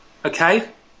 Okay?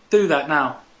 Do that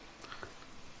now.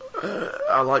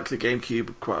 I like the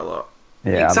GameCube quite a lot.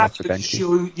 Yeah, exactly, because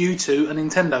you two are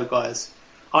Nintendo guys.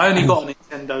 I only got a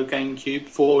Nintendo GameCube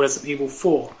for Resident Evil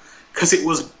 4 because it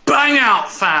was bang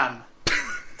out, fam.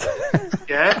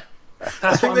 Yeah, that's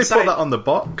I think they put that on the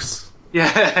box.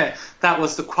 Yeah, that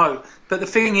was the quote. But the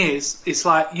thing is, it's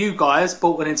like you guys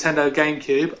bought a Nintendo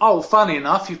GameCube. Oh, funny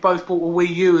enough, you've both bought a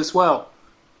Wii U as well.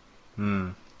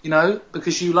 You know,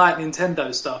 because you like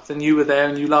Nintendo stuff, and you were there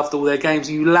and you loved all their games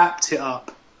and you lapped it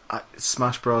up.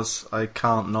 Smash Bros. I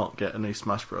can't not get a new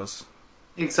Smash Bros.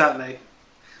 Exactly.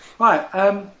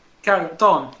 Right, Garrett,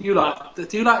 Don, do you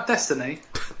like Destiny?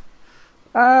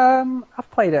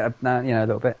 I've played it, a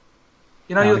little bit.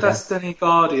 You know your Destiny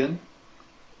Guardian?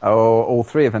 Oh, all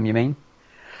 3 of them, you mean?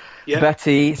 Yep.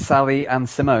 Betty, Sally, and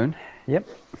Simone. Yep.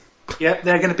 Yep,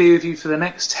 they're going to be with you for the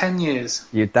next 10 years.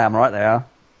 You're damn right they are.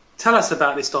 Tell us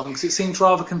about this, Don, because it seems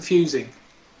rather confusing.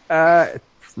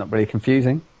 It's not really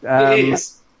confusing. It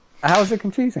is. How is it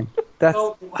confusing?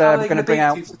 Well, how are they going to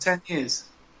beat you for 10 years?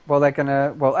 Well, they're going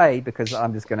to... Well, because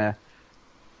I'm just going to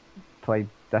play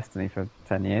Destiny for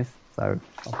 10 years. So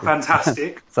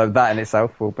fantastic. So that in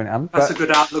itself will bring it on. That's a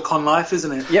good outlook on life,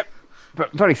 isn't it? Yep.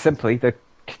 But very simply, the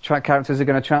characters are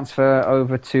going to transfer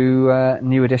over to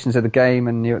new editions of the game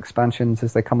and new expansions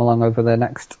as they come along over the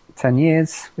next 10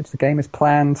 years, which the game is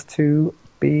planned to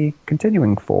be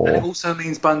continuing for. And it also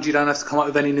means Bungie don't have to come up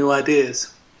with any new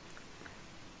ideas.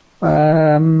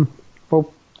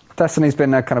 Well, Destiny's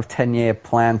been a kind of 10-year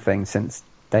plan thing since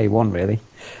day one, really.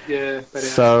 Yeah.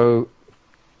 So,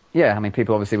 yeah, I mean,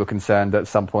 people obviously were concerned at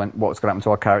some point what's going to happen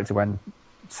to our character when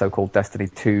so-called Destiny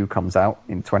 2 comes out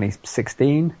in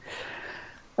 2016.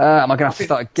 Am I going to have to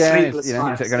start again? Is it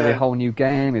going to be a whole new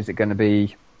game? Is it going to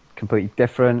be completely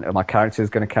different? Are my characters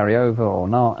going to carry over or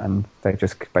not? And they're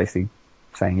just basically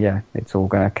saying, yeah, it's all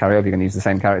going to carry over. You're going to use the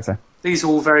same character. These are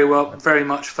all very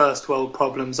much first world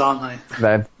problems, aren't they?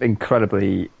 They're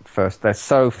incredibly first. They're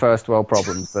so first world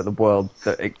problems that the world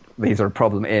that these are a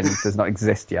problem in does not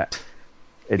exist yet.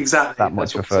 It's exactly that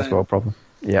much of a first world problem.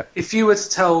 Yeah. If you were to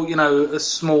tell, a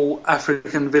small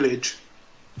African village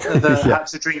that had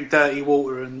to drink dirty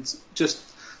water and just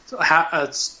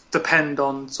depend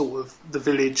on sort of the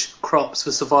village crops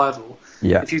for survival,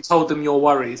 if you told them your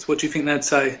worries, what do you think they'd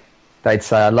say? They'd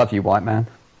say, "I love you, white man."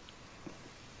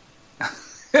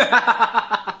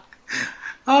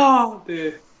 Oh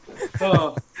dear.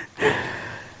 Oh.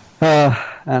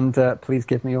 And please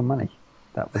give me your money.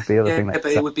 That was the other thing. But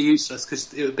it would be useless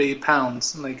because it would be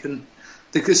pounds, and they couldn't.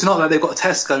 It's not like they've got a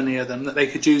Tesco near them that they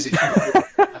could use it.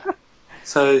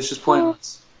 So it's just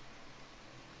pointless.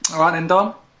 All right, then,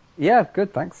 Don. Yeah,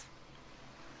 good. Thanks.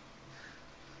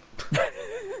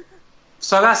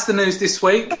 So that's the news this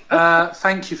week.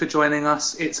 Thank you for joining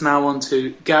us. It's now on to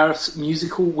Gareth's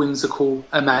musical, whimsical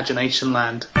Imagination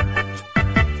Land.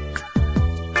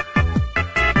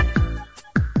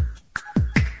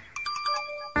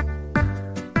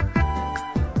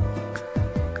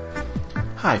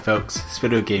 Hi folks, it's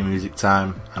video game music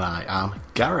time, and I am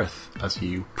Gareth, as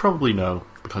you probably know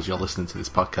because you're listening to this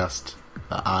podcast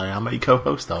that I am a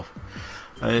co-host of.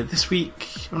 This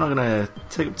week, I'm not going to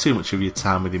take up too much of your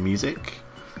time with your music,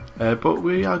 but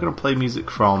we are going to play music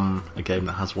from a game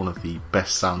that has one of the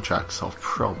best soundtracks of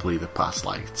probably the past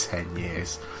 10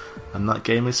 years, and that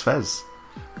game is Fez.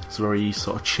 It's a very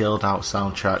sort of chilled out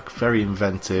soundtrack, very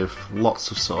inventive,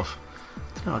 lots of sort of,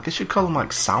 I guess you'd call them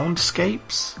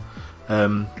soundscapes.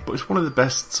 But it's one of the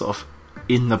best sort of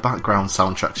in the background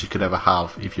soundtracks you could ever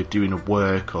have if you're doing a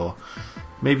work, or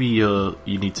maybe you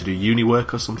need to do uni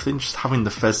work or something. Just having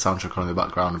the Fez soundtrack on in the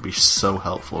background would be so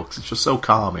helpful because it's just so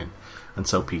calming and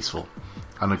so peaceful.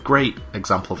 And a great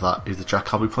example of that is the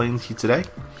track I'll be playing with you today.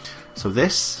 So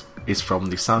this is from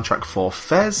the soundtrack for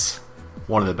Fez,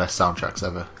 one of the best soundtracks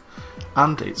ever,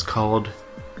 and it's called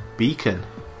Beacon.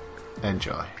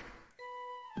 Enjoy.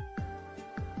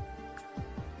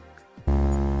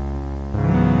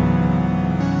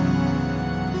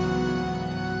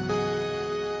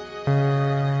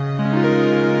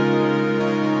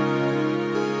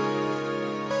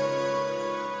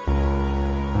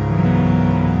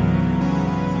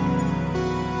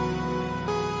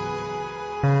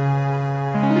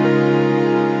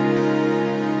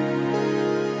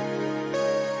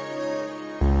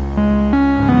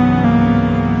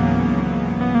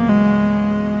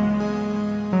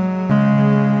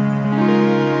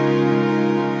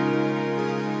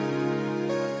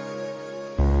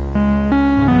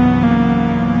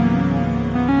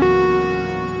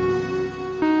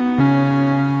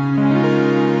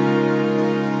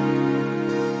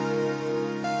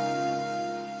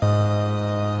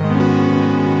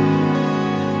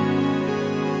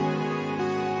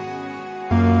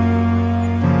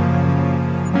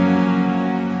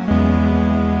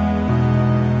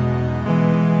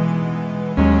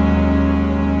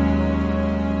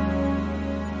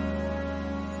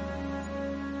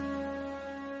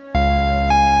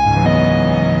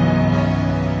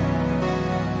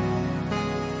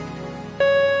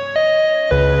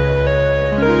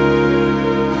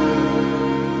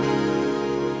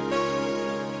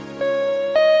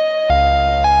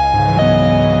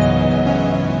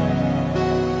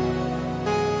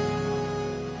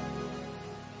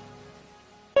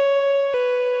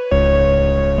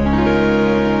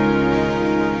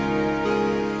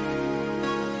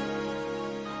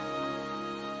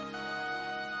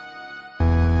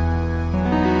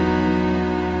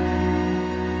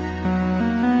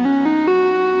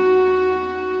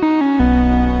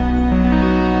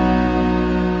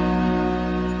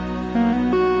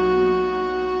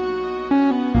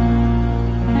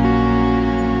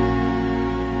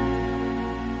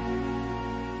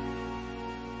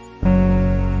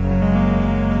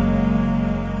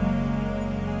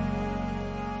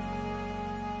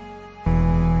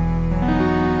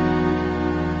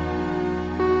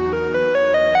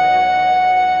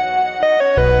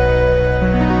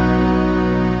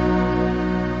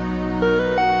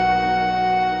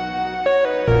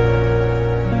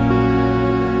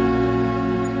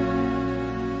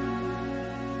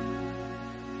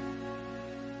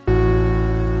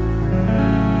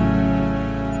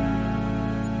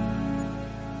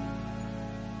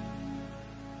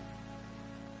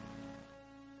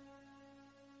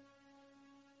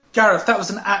 Gareth, that was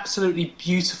an absolutely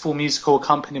beautiful musical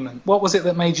accompaniment. What was it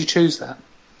that made you choose that?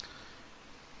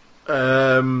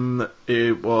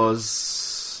 It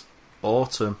was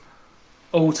autumn.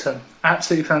 Autumn.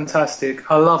 Absolutely fantastic.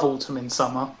 I love autumn in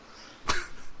summer.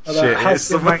 Shit, it's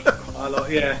summer. A lot,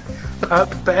 yeah.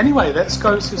 But anyway, let's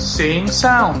go to Seeing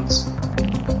Sounds.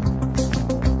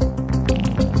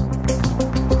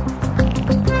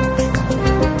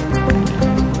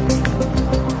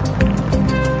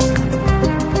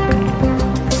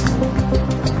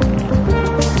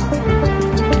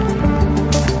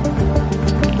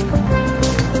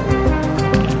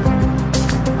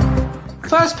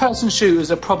 First-person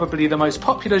shooters are probably the most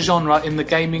popular genre in the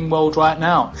gaming world right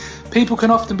now. People can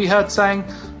often be heard saying,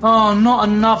 "Oh, not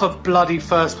another bloody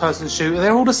first-person shooter,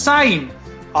 they're all the same."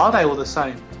 Are they all the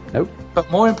same? Nope.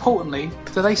 But more importantly,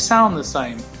 do they sound the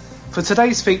same? For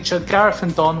today's feature, Gareth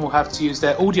and Don will have to use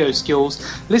their audio skills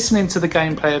listening to the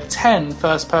gameplay of 10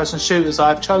 first-person shooters I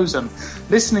have chosen,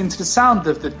 listening to the sound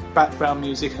of the background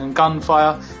music and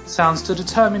gunfire sounds to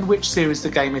determine which series the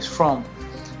game is from.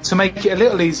 To make it a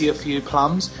little easier for you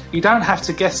plums, you don't have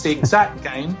to guess the exact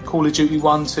game, Call of Duty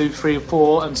 1, 2, 3,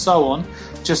 4 and so on,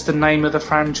 just the name of the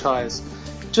franchise.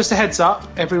 Just a heads up,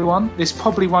 everyone, this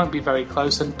probably won't be very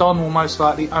close and Don will most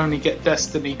likely only get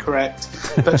Destiny correct,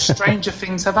 but stranger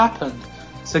things have happened.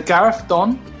 So Gareth,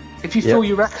 Don, if you feel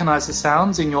you recognise the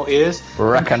sounds in your ears...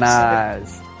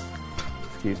 Recognise.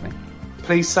 Excuse me.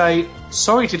 Please say,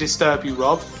 "Sorry to disturb you,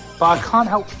 Rob, but I can't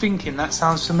help thinking that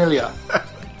sounds familiar."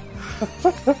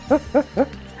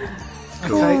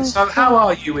 Okay, so how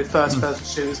are you with first-person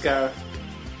shooters, Gareth?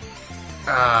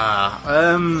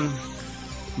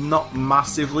 Not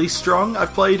massively strong.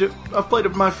 I've played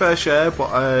my fair share,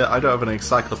 but I don't have an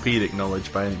encyclopedic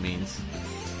knowledge by any means.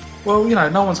 Well, you know,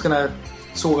 no one's going to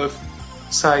sort of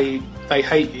say they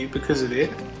hate you because of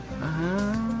it.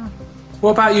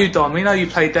 What about you, Don? We know you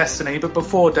played Destiny, but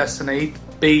before Destiny,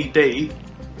 BD,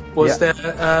 was there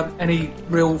any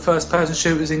real first-person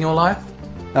shooters in your life?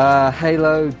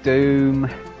 Halo, Doom,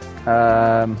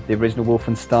 the original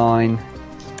Wolfenstein,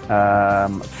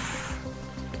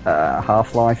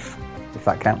 Half-Life, if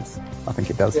that counts. I think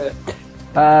it does. Yeah.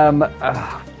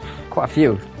 Quite a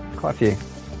few.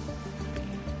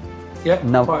 Yeah.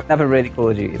 No, never really Call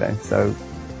of Duty though, so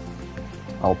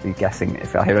I'll be guessing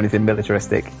if I hear anything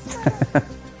militaristic.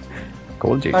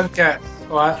 Call of Duty. Don't guess,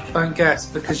 alright? Don't guess,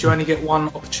 because you only get one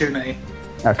opportunity.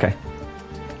 Okay.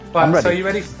 Right, so you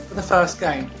ready for the first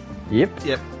game? Yep.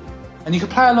 And you can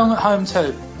play along at home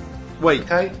too. Wait,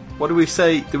 okay? What do we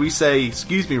say? Do we say,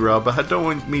 "Excuse me, Rob, I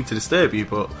don't mean to disturb you,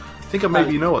 but I think I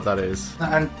maybe know what that is."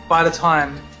 And by the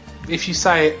time, if you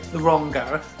say it the wrong,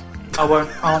 Gareth, I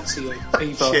won't answer you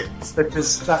either. Shit.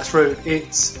 Because that's rude.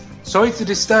 It's, "Sorry to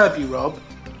disturb you, Rob,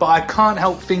 but I can't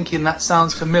help thinking that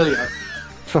sounds familiar."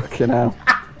 Fucking hell.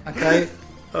 Okay?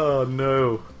 Oh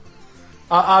no.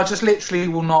 I just literally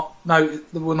will not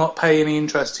pay any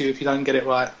interest to you if you don't get it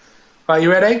right. Right, you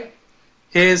ready?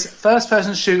 Here's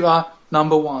first-person shooter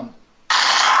number 1.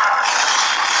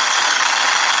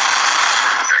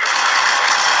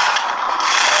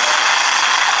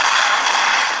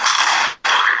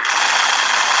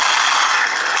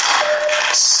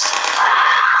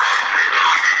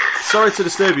 Sorry to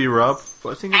disturb you, Rob, but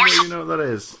I think I maybe know what that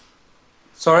is.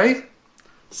 Sorry?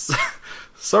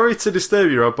 Sorry to disturb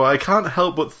you, Rob, but I can't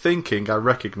help but thinking I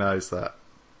recognise that.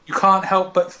 You can't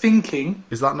help but thinking.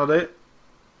 Is that not it?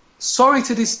 Sorry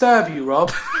to disturb you,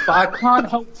 Rob, but I can't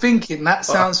help thinking that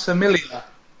sounds familiar.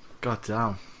 God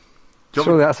damn.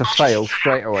 Surely that's a fail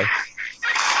straight away.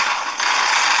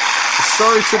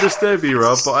 Sorry to disturb you,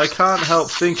 Rob, but I can't help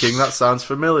thinking that sounds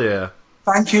familiar.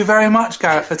 Thank you very much,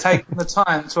 Gareth, for taking the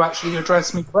time to actually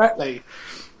address me correctly.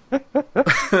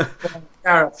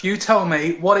 Gareth, you tell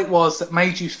me what it was that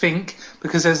made you think,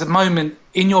 because there's a moment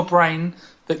in your brain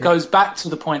that goes back to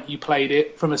the point you played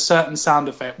it from a certain sound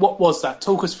effect. What was that?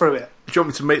 Talk us through it. Do you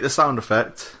want me to make the sound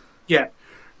effect? Yeah.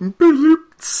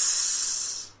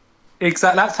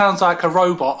 Exactly. That sounds like a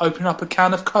robot opening up a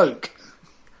can of Coke.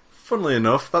 Funnily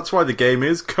enough, that's why the game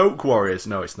is Coke Warriors.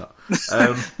 No, it's not.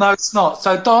 No, it's not.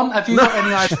 So, Don, have you got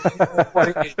any idea of what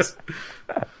it is?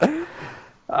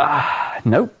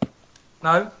 Nope.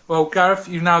 No? Well, Gareth,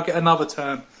 you now get another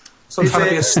turn. So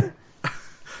is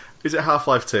it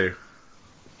Half-Life 2?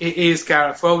 It is,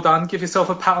 Gareth. Well done. Give yourself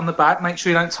a pat on the back. Make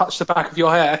sure you don't touch the back of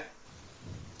your hair.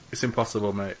 It's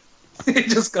impossible, mate. It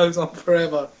just goes on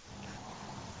forever.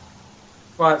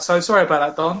 Right, so sorry about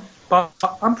that, Don. But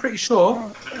I'm pretty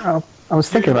sure... Oh, I was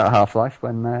thinking about Half-Life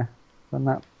when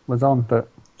that was on, but...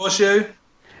 Was you?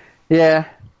 Yeah.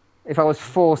 If I was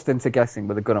forced into guessing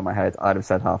with a gun on my head, I'd have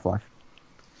said Half-Life.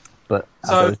 but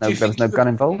So, there was no gun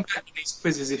involved. These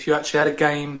quizzes, if you actually had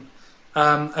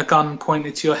a gun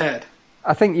pointed to your head.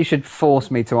 I think you should force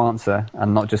me to answer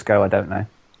and not just go, I don't know.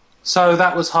 So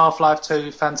that was Half-Life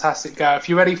 2. Fantastic, Gareth.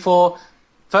 You ready for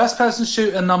first-person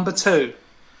shooter number 2?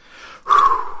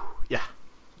 Yeah.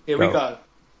 Here we go.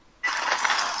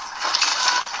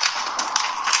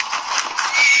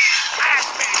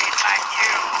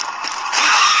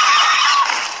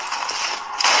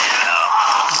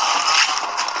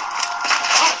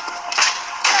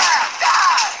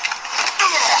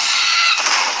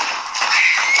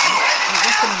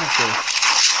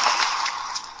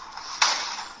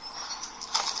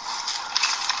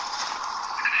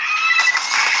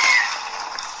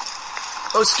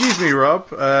 Oh, excuse me, Rob.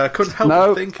 Couldn't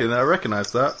help thinking that I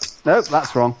recognised that. Nope,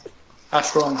 that's wrong.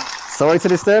 That's wrong. Sorry to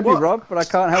disturb you, Rob, but I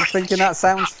can't help thinking that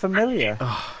sounds familiar.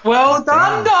 Well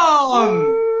done,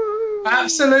 Don!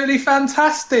 Absolutely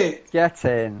fantastic. Get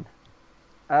in.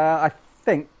 I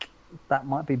think that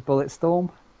might be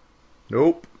Bulletstorm.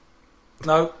 Nope.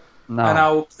 No. And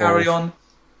I'll carry on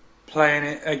playing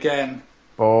it again.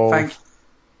 Thank you.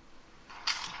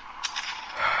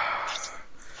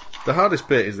 The hardest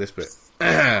bit is this bit.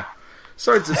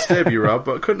 Sorry to disturb you, Rob,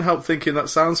 but I couldn't help thinking that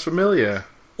sounds familiar.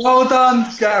 Well done,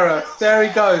 Gareth. There he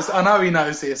goes. I know he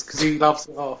knows this because he loves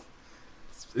it off.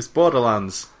 It's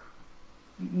Borderlands.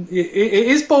 It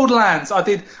is Borderlands.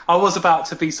 I was about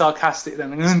to be sarcastic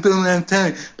then,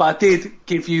 but I did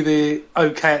give you the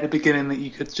okay at the beginning that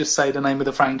you could just say the name of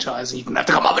the franchise and you didn't have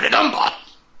to come up with a number.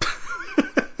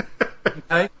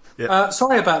 Okay? Yeah.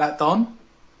 Sorry about that, Don.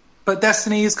 But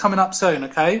Destiny is coming up soon,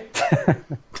 okay?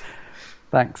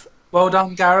 Thanks. Well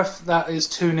done, Gareth. That is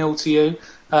 2-0 to you.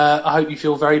 I hope you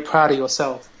feel very proud of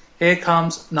yourself. Here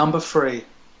comes number 3.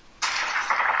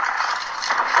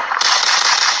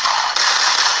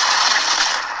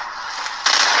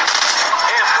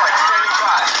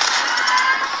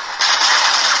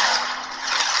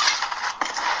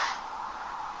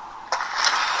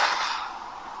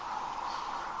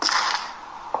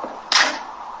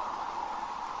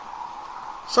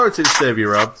 Sorry to disturb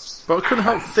you, Rob, but I couldn't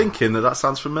help thinking that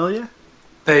sounds familiar.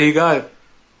 There you go.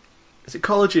 Is it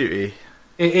Call of Duty?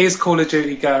 It is Call of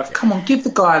Duty, Gareth. Come on, give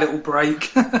the guy a little break.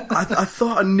 I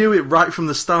thought I knew it right from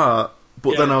the start,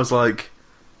 but then I was like,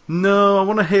 no, I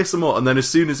want to hear some more. And then as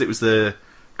soon as it was the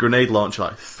grenade launcher,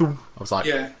 I was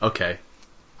like, okay.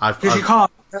 Because you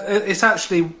can't. It's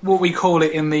actually what we call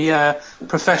it in the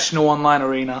professional online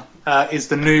arena is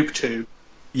the noob tube.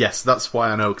 Yes, that's why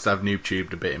I know, because I've noob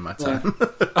tubed a bit in my time. Yeah.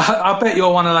 I bet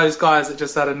you're one of those guys that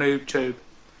just had a noob tube.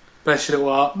 Bless your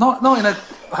little heart. Not in a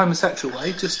homosexual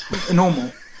way, just a normal.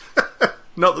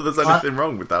 Not that there's anything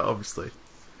wrong with that, obviously.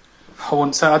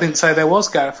 I didn't say there was,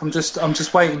 Gareth. I'm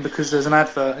just waiting because there's an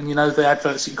advert, and you know the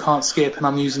adverts that you can't skip, and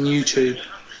I'm using YouTube.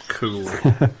 Cool.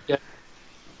 Yeah.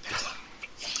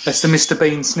 It's the Mr.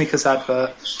 Bean Snickers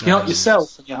advert. You're not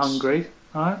yourself when you're hungry,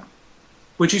 right?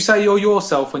 Would you say you're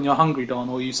yourself when you're hungry, Don,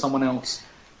 or are you someone else?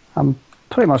 I'm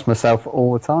pretty much myself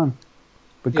all the time,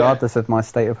 regardless of my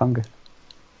state of hunger.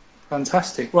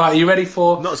 Fantastic. Right, are you ready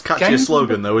for... Not as catchy a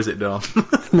slogan, though, is it, Don?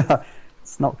 No,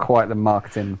 it's not quite the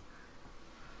marketing,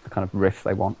 the kind of riff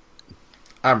they want.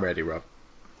 I'm ready, Rob.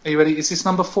 Are you ready? Is this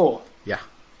number 4? Yeah.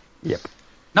 Yep.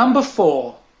 Number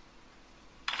 4.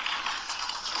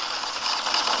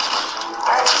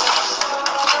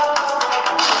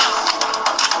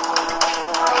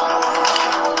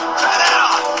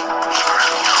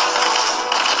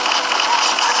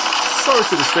 Sorry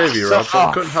to disturb you, Rob, but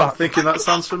I couldn't help thinking that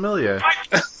sounds familiar.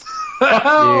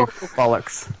 You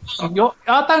bollocks.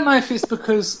 I don't know if it's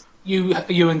because you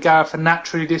and Gareth are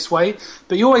naturally this way,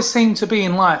 but you always seem to be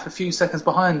in life a few seconds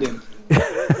behind him.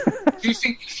 Do you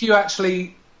think if you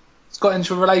actually got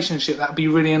into a relationship, that would be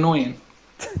really annoying?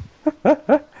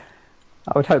 I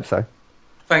would hope so.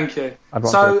 Thank you. I'd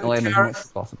want to annoy him as much as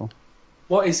possible.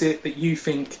 What is it that you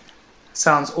think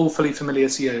sounds awfully familiar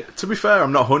to you? To be fair,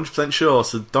 I'm not 100% sure,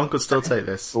 so Don could still take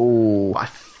this. Ooh. But I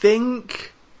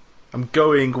think I'm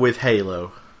going with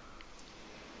Halo.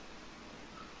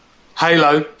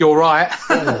 Halo, you're right.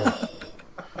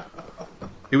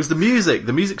 It was the music.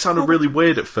 The music sounded really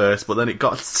weird at first, but then it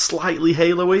got slightly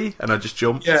Halo-y, and I just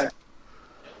jumped. Yeah.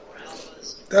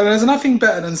 There's nothing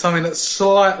better than something that's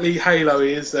slightly Halo-y,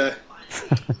 is there?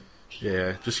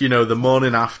 Yeah, just, the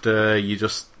morning after, you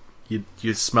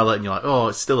smell it and you're like, oh,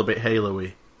 it's still a bit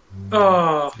Halo-y.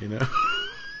 Oh.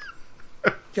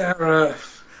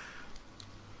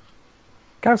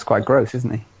 Gareth's quite gross,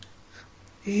 isn't he?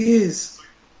 He is.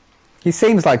 He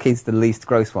seems like he's the least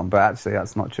gross one, but actually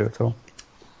that's not true at all.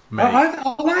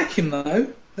 I like him,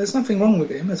 though. There's nothing wrong with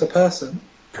him as a person.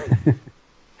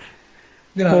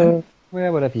 You know,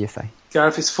 Well, whatever you say.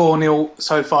 Gareth is 4-0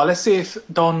 so far. Let's see if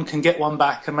Don can get one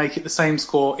back and make it the same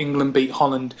score England beat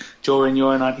Holland during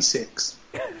Euro 96.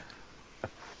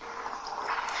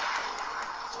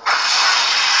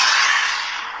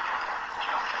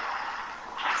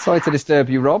 Sorry to disturb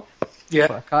you, Rob. Yeah.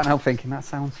 But I can't help thinking that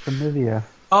sounds familiar.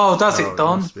 Oh, does it,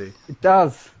 Don? must be. It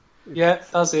does. Yeah,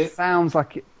 does it? Sounds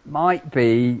like it might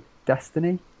be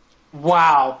Destiny.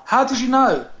 Wow. How did you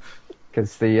know?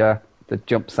 Because the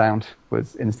jump sound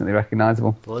was instantly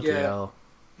recognisable. Bloody Yeah. hell.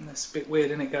 That's a bit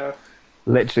weird, isn't it, Gareth?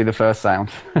 Literally the first sound.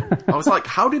 I was like,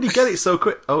 how did he get it so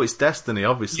quick? Oh, it's Destiny,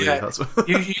 obviously. Yeah. That's what...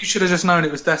 you should have just known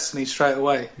it was Destiny straight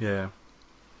away. Yeah.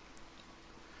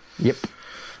 Yep.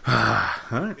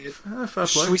 Alright. Fair play.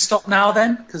 Should we stop now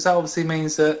then? Because that obviously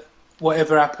means that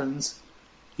whatever happens,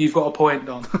 you've got a point,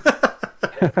 Don.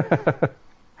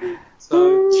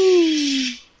 So,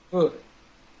 good.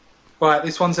 Right,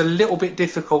 this one's a little bit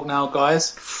difficult now, guys.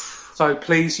 So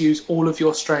please use all of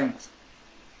your strength.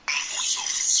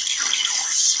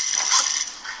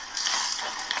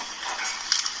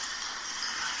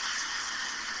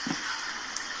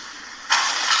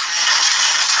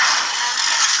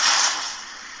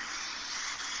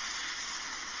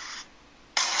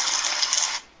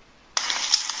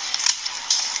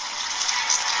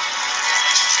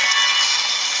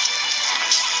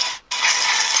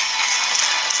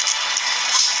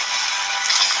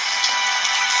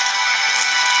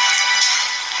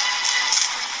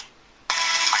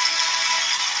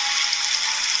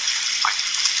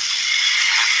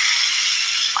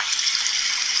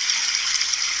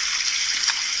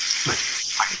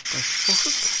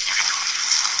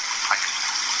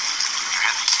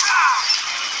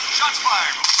 Shots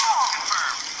fired.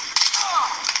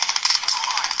 Confirmed.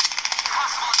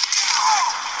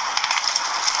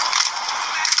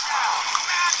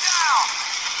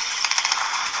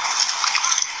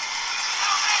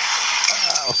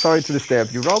 Oh, sorry to disturb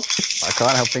you, Rob. I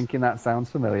can't help thinking that sounds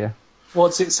familiar.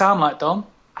 What's it sound like, Don?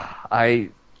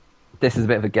 This is a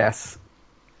bit of a guess,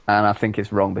 and I think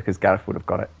it's wrong because Gareth would have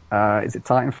got it. Is it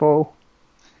Titanfall?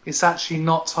 It's actually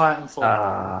not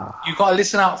Titanfall. You've got to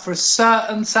listen out for a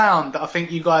certain sound that I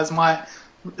think you guys might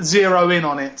zero in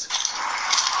on it.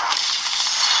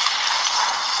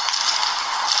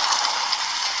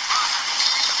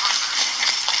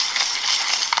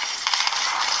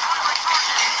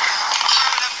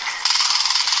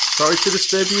 Sorry to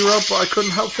disturb you, Rob, but I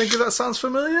couldn't help thinking that sounds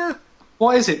familiar.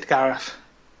 What is it, Gareth?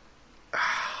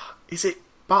 Is it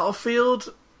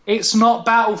Battlefield? It's not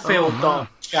Battlefield, Oh, no. Don,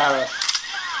 Gareth.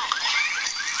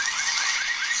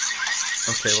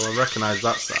 Okay, well I recognise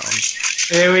that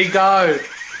sound. Here we go.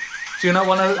 Do you not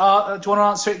want to? Do you want to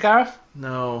answer it, Gareth?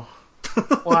 No,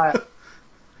 Why?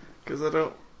 because I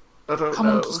don't Come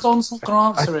know. on, because Don's not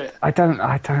going to answer it.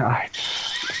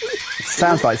 It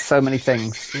sounds like so many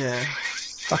things. Yeah.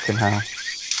 Fucking hell.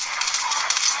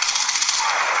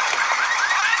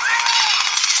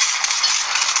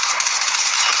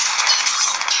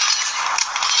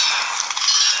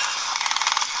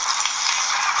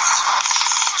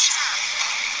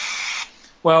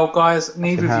 Well, guys,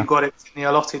 neither of hell. you got it in the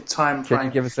allotted time Can you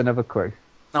frame. give us another clue?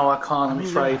 No, I can't. I'm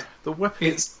afraid. The weapon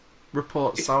It's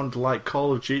reports sound like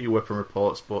Call of Duty weapon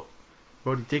reports, but we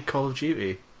already did Call of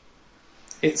Duty.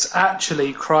 it's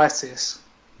actually Crisis.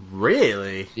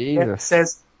 Really? It Jesus.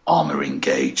 says armor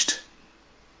engaged,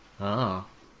 Oh.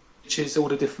 which is all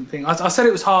the different things. I said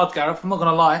it was hard, Gareth. I'm not going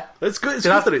to lie. It's good. It's Did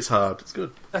good I- that it's hard. It's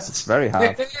good. That's Very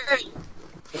hard.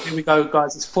 Here we go,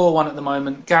 guys. It's 4-1 at the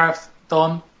moment. Gareth,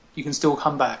 Don, you can still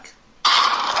come back.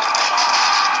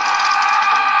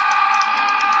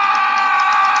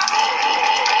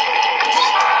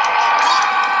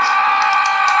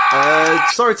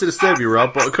 Sorry to disturb you,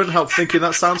 Rob, but I couldn't help thinking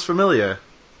that sounds familiar.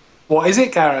 What is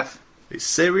it, Gareth? It's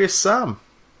Serious Sam.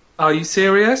 Are you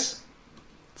serious?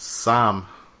 Sam.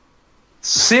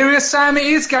 Serious Sam it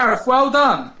is, Gareth. Well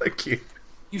done. Thank you.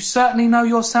 You certainly know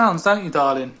your sounds, don't you,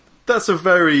 darling? That's a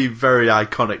very, very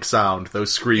iconic sound.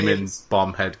 Those screaming is.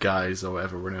 bomb head guys or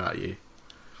whatever running at you.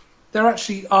 There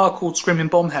actually are called Screaming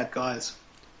Bombhead guys.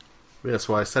 Yeah, that's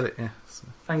why I said it, yeah. So.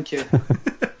 Thank you.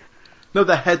 No,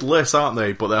 they're headless, aren't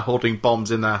they? But they're holding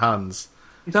bombs in their hands.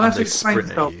 You don't have and to they explain sprint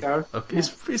at yourself, you. Gareth. Okay,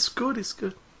 it's good, it's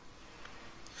good.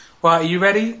 Right, are you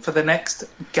ready for the next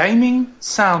gaming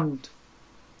sound?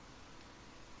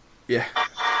 Yeah.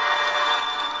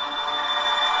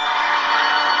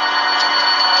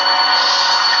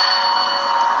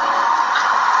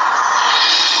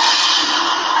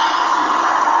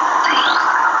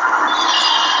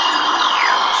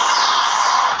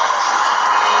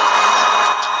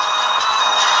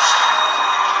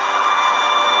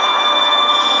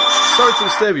 Sorry to to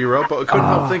disturb you, Rob, but I couldn't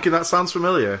help thinking that sounds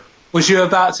familiar. Was you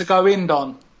about to go in,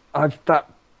 Don? That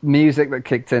music that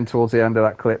kicked in towards the end of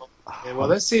that clip. Yeah, well,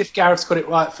 let's see if Gareth's got it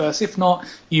right first. If not,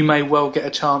 you may well get a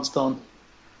chance, Don.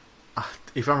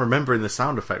 If I'm remembering the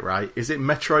sound effect right, is it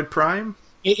Metroid Prime?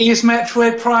 It is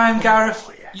Metroid Prime, Gareth.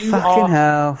 You Fucking are...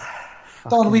 hell.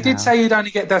 Don, we Fucking did say you'd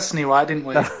only get Destiny right, didn't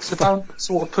we? So don't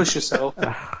sort of push yourself.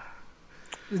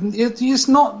 It's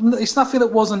nothing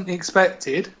that wasn't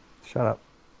expected. Shut up.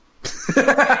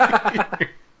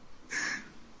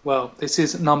 Well, this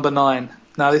is number 9.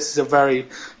 Now, this is a very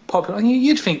popular...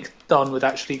 You'd think Don would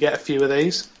actually get a few of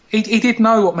these. He did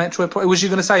know what Metroid Prime... Was you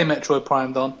going to say Metroid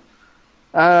Prime, Don?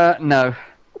 No.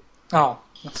 Oh,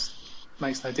 that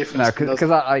makes no difference. No,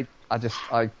 because I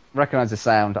recognise the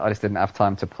sound, I just didn't have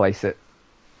time to place it.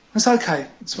 It's okay.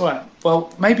 It's all right.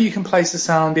 Well, maybe you can place the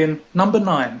sound in number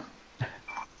 9.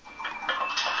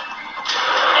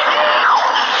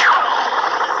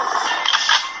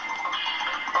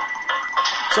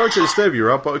 Sorry to disturb you,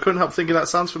 Rob, but I couldn't help thinking that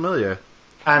sounds familiar.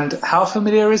 And how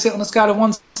familiar is it on a scale of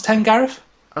 1 to 10, Gareth?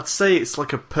 I'd say it's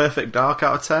like a perfect dark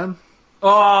out of 10.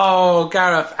 Oh,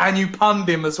 Gareth, and you punned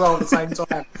him as well at the same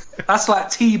time. That's like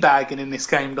teabagging in this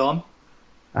game, Don.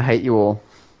 I hate you all.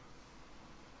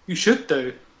 You should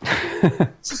do.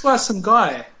 This is worse than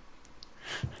Guy.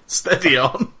 Steady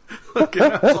on. Okay.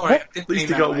 Sorry, I didn't At least mean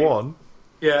he got that, mate. one.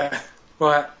 Yeah.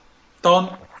 Right.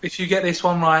 Don, if you get this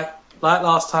one right, like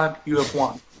last time, you have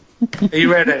won. Are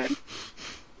you ready?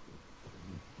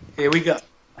 Here we go.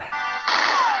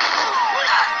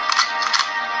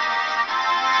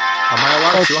 Am I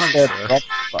allowed to answer?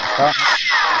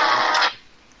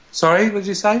 Sorry, what did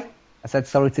you say? I said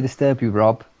sorry to disturb you,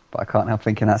 Rob, but I can't help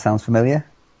thinking that sounds familiar.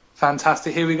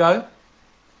 Fantastic, here we go.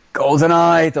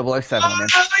 GoldenEye 007. Oh,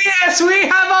 yes, we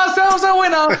have ourselves a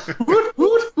winner! Woot,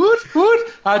 woot, woot,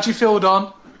 woot. How do you feel,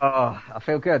 Don? Oh, I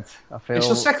feel good. It's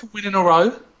your second win in a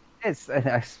row. It's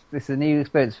a new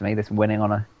experience for me, this winning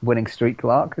on a winning streak,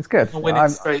 Lark. It's good. A winning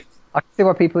streak. I can see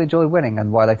why people enjoy winning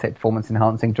and why they take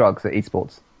performance-enhancing drugs at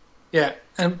esports. Yeah,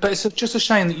 but it's just a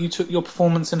shame that you took your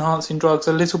performance-enhancing drugs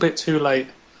a little bit too late.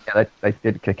 Yeah, they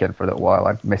did kick in for a little while.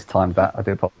 I mistimed that. I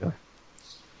do apologise.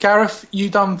 Gareth, you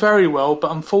done very well,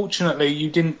 but unfortunately you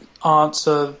didn't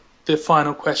answer the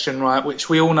final question right, which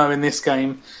we all know in this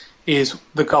game is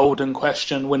the golden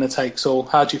question, winner takes all.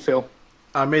 How do you feel?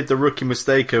 I made the rookie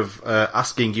mistake of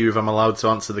asking you if I'm allowed to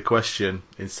answer the question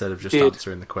instead of just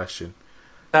answering the question.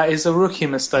 That is a rookie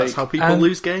mistake. That's how people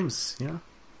lose games, you know?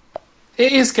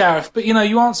 It is, Gareth, but you know,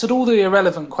 you answered all the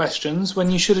irrelevant questions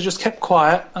when you should have just kept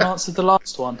quiet and answered the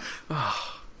last one.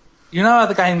 You know how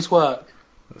the games work.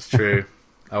 That's true.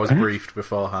 I was briefed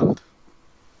beforehand.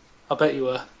 I bet you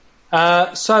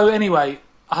were. So anyway,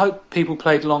 I hope people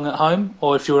played along at home,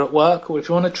 or if you're at work, or if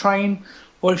you're on a train,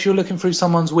 or if you're looking through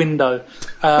someone's window.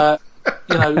 You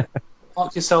know,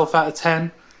 mark yourself out of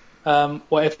 10,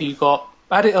 whatever you got.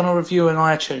 Add it on a review in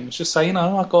iTunes. Just say, you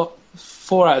know, I got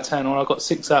 4 out of 10, or I got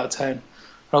 6 out of 10,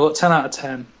 or I got 10 out of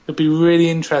 10. It'd be really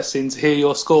interesting to hear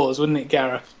your scores, wouldn't it,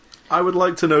 Gareth? I would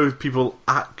like to know if people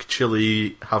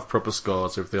actually have proper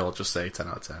scores, or if they all just say 10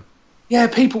 out of 10. Yeah,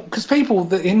 because people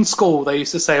that in school, they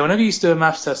used to say, whenever you used to do a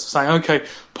maths test, saying, okay,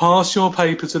 pass your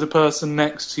paper to the person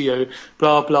next to you,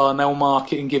 blah, blah, and they'll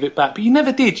mark it and give it back. But you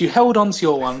never did. You held on to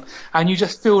your one, and you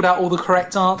just filled out all the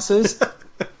correct answers.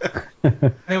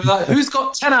 And it was like, who's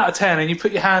got 10 out of 10? And you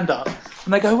put your hand up.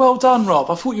 And they go, well done, Rob.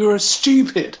 I thought you were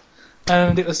stupid.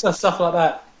 And it was stuff like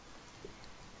that.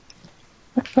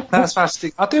 That's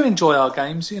fantastic. I do enjoy our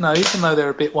games, you know, even though they're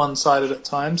a bit one-sided at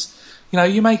times. You know,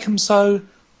 you make them so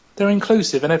they're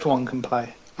inclusive and everyone can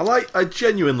play. I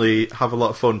genuinely have a lot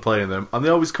of fun playing them, and they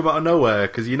always come out of nowhere,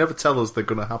 because you never tell us they're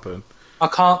going to happen. I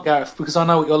can't, Gareth, because I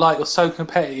know what you're like. You're so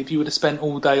competitive, you would have spent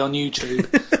all day on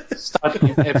YouTube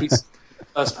studying every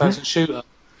first-person shooter.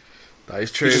 That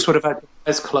is true. You just would have had your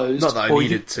eyes closed. Not that I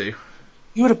needed to.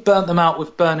 You would have burnt them out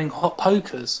with burning hot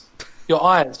pokers. Your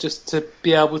eyes, just to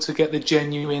be able to get the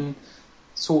genuine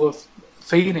sort of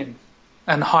feeling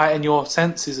and heighten your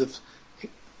senses of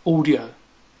audio.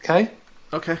 Okay?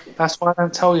 Okay. That's why I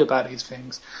don't tell you about these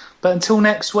things. But until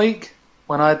next week,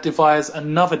 when I devise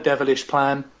another devilish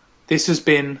plan, this has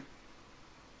been...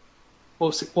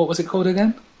 What was it called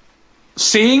again?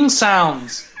 Seeing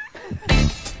Sounds.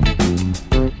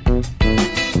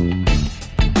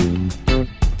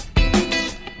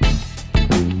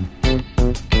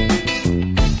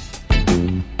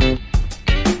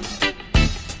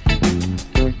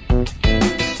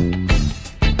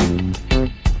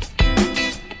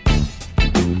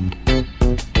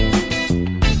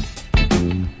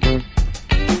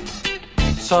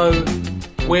 So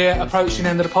we're approaching the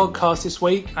end of the podcast this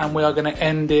week, and we are going to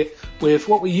end it with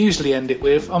what we usually end it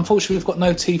with. Unfortunately, we've got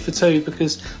no Tea for Two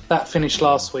because that finished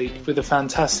last week with a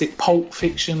fantastic Pulp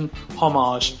Fiction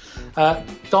homage.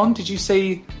 Don, did you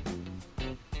see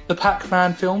the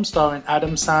Pac-Man film starring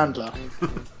Adam Sandler?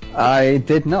 I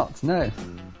did not, no.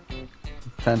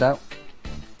 Turned out.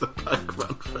 The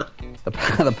Pac-Man film.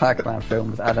 The Pac-Man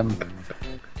film with Adam,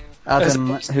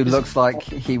 who looks like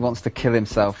he wants to kill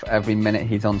himself every minute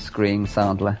he's on screen,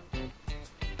 Sandler.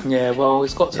 Yeah, well,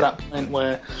 it's got to that point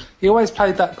where he always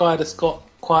played that guy that's got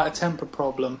quite a temper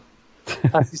problem.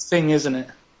 That's his thing, isn't it?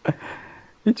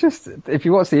 If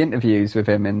you watch the interviews with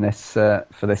him in this for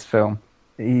this film,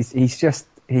 he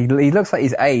looks like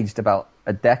he's aged about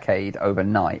a decade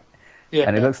overnight. Yeah.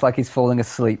 And it looks like he's falling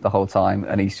asleep the whole time,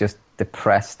 and he's just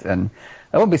depressed. And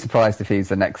I wouldn't be surprised if he's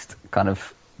the next kind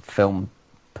of film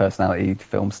personality,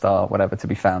 film star, whatever, to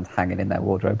be found hanging in their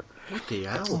wardrobe. Bloody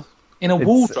hell. In a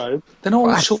wardrobe? They're not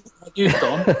all short like you,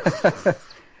 Don.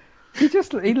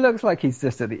 He looks like he's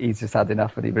just had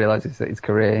enough, and he realises that his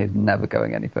career is never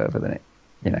going any further than it.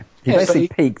 You know, he basically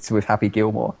peaked with Happy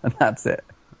Gilmore, and that's it.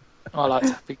 I like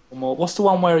Happy Gilmore. What's the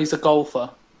one where he's a golfer?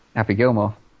 Happy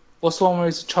Gilmore. What's the one where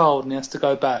he's a child and he has to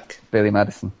go back? Billy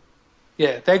Madison.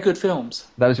 Yeah, they're good films.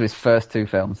 Those were his first two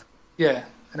films. Yeah,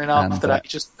 and then after that, he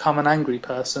just become an angry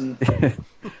person.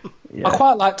 Yeah. I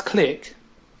quite liked Click.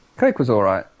 Click was all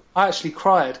right. I actually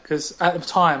cried because at the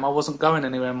time I wasn't going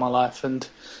anywhere in my life, and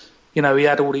you know he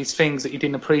had all these things that you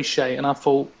didn't appreciate, and I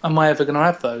thought, am I ever going to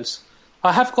have those?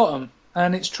 I have got them,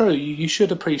 and it's true. You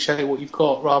should appreciate what you've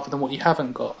got rather than what you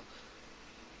haven't got.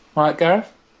 Right,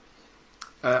 Gareth?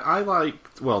 I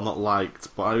not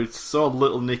liked, but I saw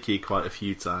Little Nicky quite a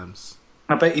few times.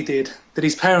 I bet he did. Did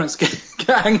his parents get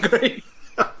angry?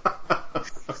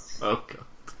 Oh,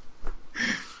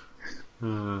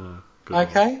 God.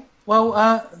 Okay.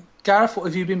 Well, Gareth, what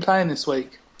have you been playing this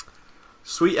week?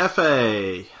 Sweet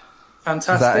FA.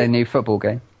 Fantastic. Is that a new football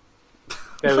game?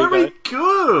 Very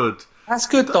good. That's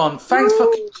good, Don. Thanks for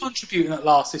contributing at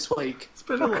last this week. It's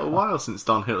been a little while since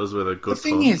Don hit us with a good The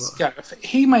thing is, Gareth,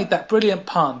 he made that brilliant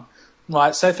pun,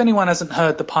 right? So if anyone hasn't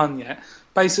heard the pun yet,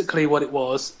 basically what it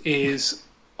was is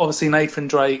obviously Nathan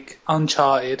Drake,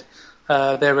 Uncharted.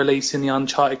 They're releasing the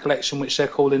Uncharted collection, which they're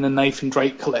calling the Nathan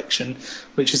Drake collection,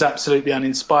 which is absolutely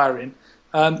uninspiring.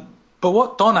 But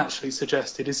what Don actually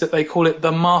suggested is that they call it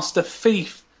the Master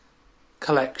Thief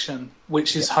collection,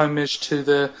 which is homage to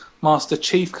the Master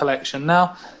Chief collection.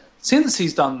 Now, since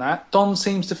he's done that, Don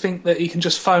seems to think that he can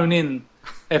just phone in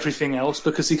everything else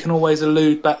because he can always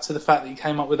allude back to the fact that he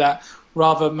came up with that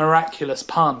rather miraculous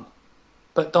pun.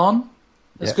 But Don,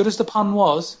 as good as the pun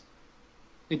was,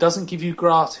 it doesn't give you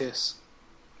gratis.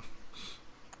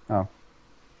 Oh.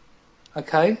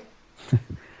 Okay?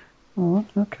 Oh,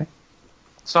 okay.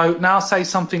 So now say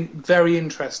something very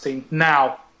interesting.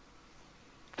 Now.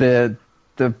 The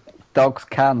dogs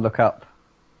can look up,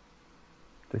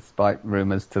 despite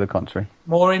rumours to the contrary.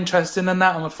 More interesting than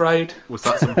that, I'm afraid. Was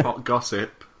that some hot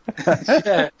gossip?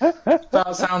 Yeah,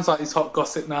 that sounds like it's hot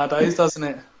gossip nowadays, doesn't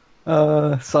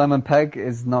it? Simon Pegg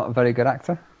is not a very good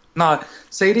actor. No.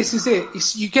 See, this is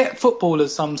it. You get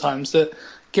footballers sometimes that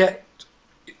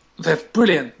they're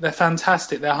brilliant, they're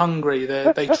fantastic, they're hungry,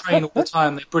 they train all the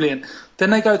time, they're brilliant. Then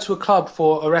they go to a club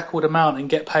for a record amount and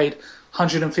get paid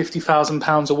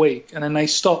 £150,000 a week, and then they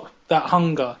stop that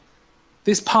hunger.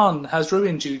 This pun has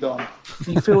ruined you, Don.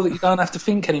 You feel that you don't have to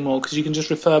think anymore because you can just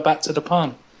refer back to the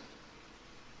pun.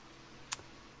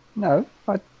 No,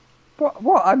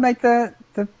 what? I made the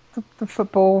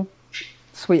football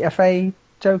Sweet FA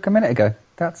joke a minute ago.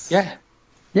 That's yeah.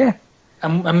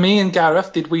 And me and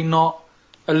Gareth, did we not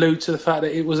allude to the fact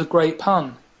that it was a great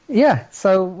pun? Yeah.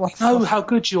 So how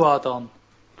good you are, Don.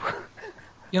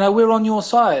 You know, we're on your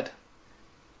side.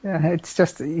 Yeah, it's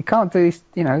just you can't do these.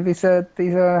 You know, these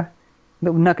are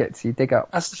little nuggets you dig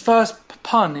up. That's the first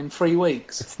pun in 3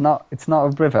 weeks. It's not a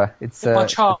river. It's my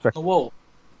chart on the wall.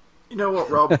 You know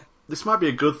what, Rob? This might be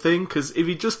a good thing because if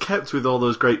he just kept with all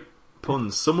those great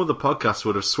puns, some of the podcasts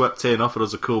would have swept in, offered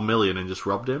us $2 million, and just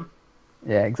robbed him.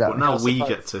 Yeah, exactly. But now we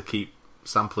get to keep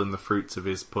sampling the fruits of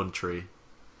his pun tree.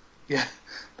 Yeah,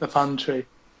 the pun tree.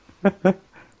 And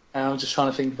I'm just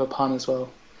trying to think of a pun as well.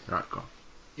 Right, go on.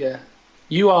 Yeah.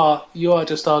 You are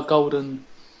just our golden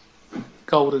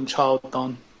child,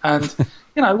 Don. And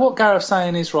you know what Gareth's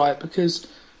saying is right, because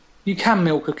you can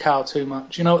milk a cow too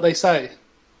much. You know what they say?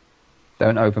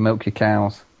 Don't over milk your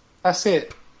cows. That's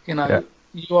it. You know,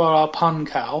 You are our pun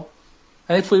cow.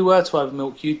 And if we were to over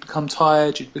milk, you'd become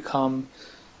tired, you'd become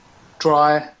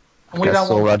dry. And we don't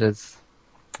want udders.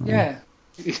 Yeah.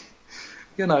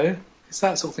 You know, it's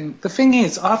that sort of thing. The thing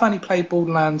is, I've only played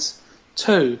Borderlands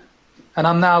 2, and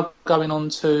I'm now going on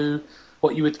to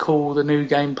what you would call the New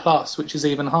Game Plus, which is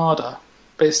even harder.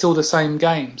 But it's still the same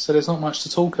game, so there's not much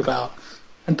to talk about.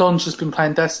 And Don's just been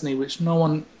playing Destiny, which no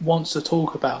one wants to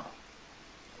talk about.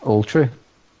 All true.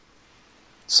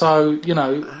 So,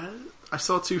 I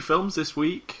saw 2 films this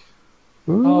week.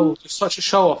 Ooh. oh, it's such a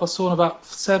show-off. I saw about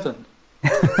 7.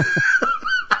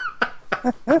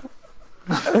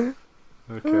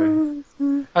 Okay.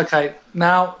 Okay,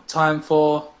 now time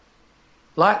for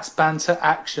Lights, Banter,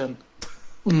 Action.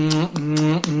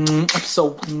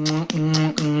 Episode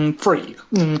 3.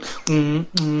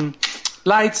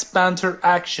 Lights, Banter,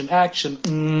 Action.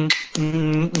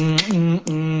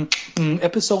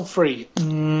 Episode 3.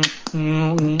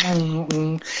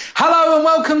 Hello and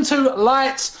welcome to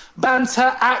Lights,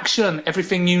 Banter, Action.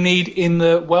 Everything you need in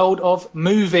the world of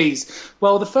movies.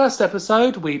 Well, the first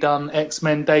episode, we done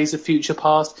X-Men Days of Future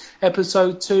Past.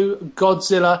 Episode 2,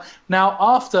 Godzilla. Now,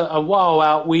 after a while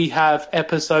out, we have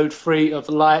episode 3 of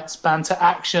Lights, Banter,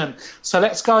 Action. So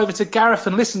let's go over to Gareth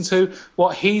and listen to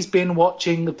what he's been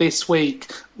watching this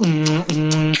week.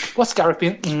 What's Gareth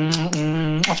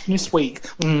been watching this week?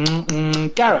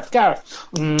 Gareth.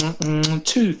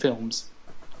 2 films.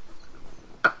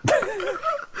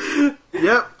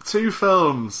 Yep, 2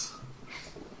 films.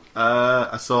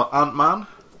 I saw AntMan.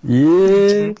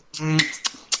 Yeah.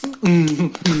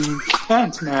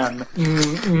 AntMan.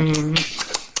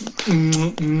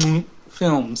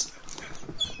 Films.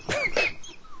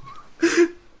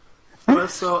 I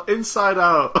saw Inside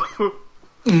Out.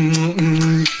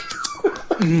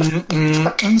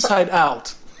 Inside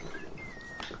Out.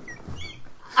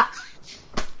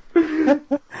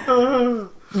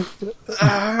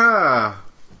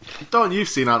 Don, you've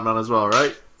seen Ant-Man as well,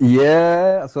 right?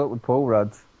 Yeah, I saw it with Paul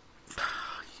Rudd.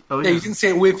 Oh, Yeah, you didn't see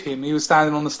it with him. He was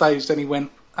standing on the stage, then he went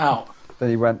out. Then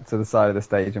he went to the side of the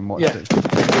stage and watched it.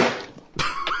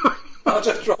 I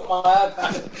just dropped my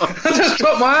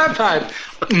iPad.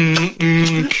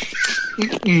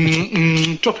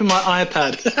 Dropping my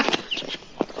iPad.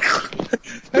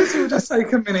 Let's all just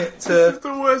take a minute to... It's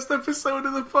the worst episode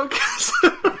of the podcast.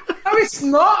 No, it's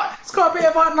not. It's got a bit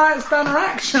of like Lights, Banter,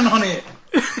 Action on it.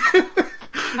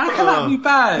 How can that be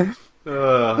bad?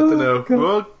 I don't know.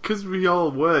 Well, because we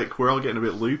all work, we're all getting a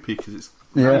bit loopy because it's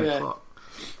 9 o'clock.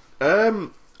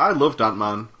 I loved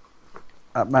Ant-Man.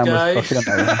 That man was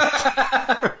fucking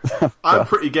amazing. I'm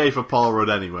pretty gay for Paul Rudd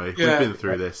anyway. Yeah. We've been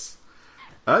through this.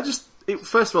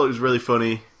 First of all, it was really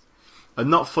funny. And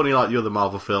not funny like the other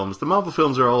Marvel films. The Marvel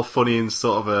films are all funny in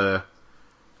sort of a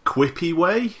quippy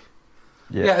way.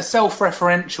 Yeah, a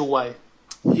self-referential way.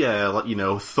 Yeah, like,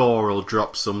 Thor will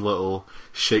drop some little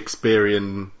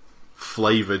Shakespearean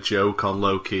flavour joke on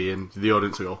Loki and the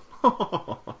audience will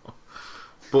go,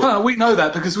 But we know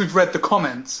that because we've read the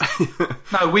comments.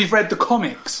 No, we've read the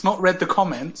comics, not read the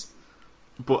comments.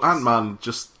 But Ant-Man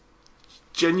just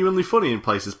genuinely funny in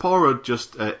places. Paul Rudd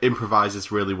just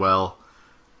improvises really well,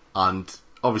 and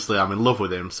obviously I'm in love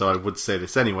with him, so I would say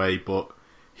this anyway, but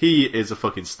he is a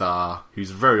fucking star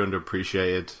who's very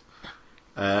underappreciated,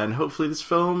 and hopefully this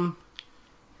film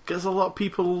gets a lot of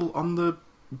people on the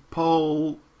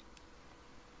Paul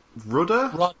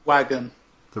Rudder? Rudd wagon.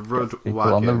 The Rudd People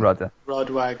wagon. on the rudder. Rudd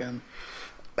wagon.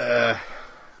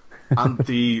 And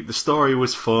the story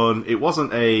was fun. It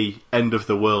wasn't a end of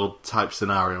the world type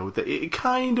scenario. It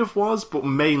kind of was, but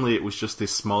mainly it was just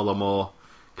this smaller, more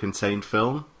contained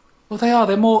film. Well, they are.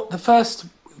 They're more. The first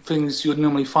things you'd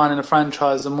normally find in a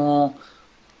franchise are more.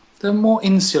 They're more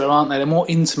insular, aren't they? They're more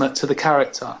intimate to the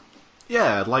character.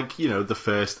 Yeah, like, the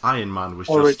first Iron Man was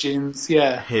Origins,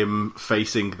 just him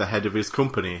facing the head of his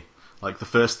company. Like, the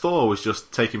first Thor was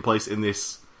just taking place in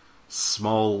this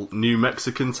small New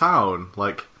Mexican town.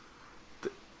 Like,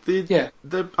 I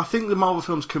think the Marvel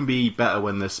films can be better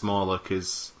when they're smaller,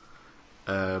 because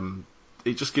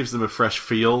it just gives them a fresh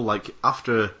feel. Like,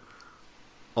 after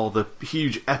all the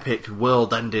huge, epic,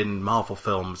 world-ending Marvel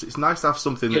films, it's nice to have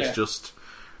something that's just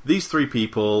these 3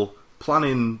 people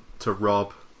planning to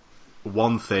rob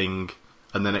one thing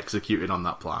and then executing on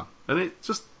that plan. And it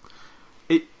just...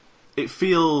 It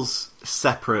feels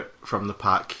separate from the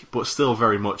pack, but still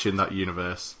very much in that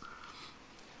universe.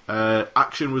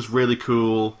 Action was really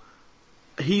cool.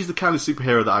 He's the kind of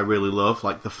superhero that I really love.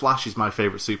 Like, The Flash is my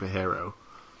favourite superhero,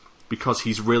 because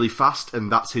he's really fast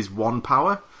and that's his one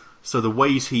power. So the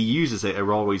ways he uses it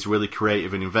are always really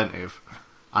creative and inventive.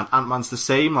 And Ant-Man's the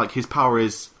same. Like, his power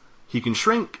is he can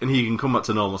shrink and he can come back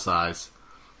to normal size.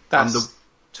 That's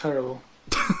terrible.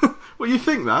 Well, you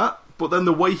think that, but then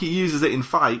the way he uses it in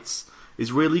fights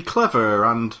is really clever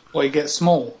and... Well, he gets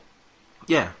small.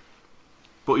 Yeah.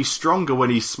 But he's stronger when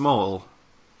he's small.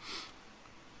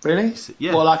 Really?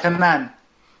 Yeah. Well, like a nan.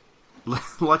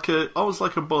 almost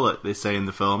like a bullet, they say in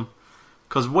the film.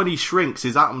 Because when he shrinks,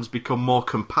 his atoms become more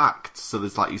compact, so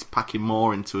there's like he's packing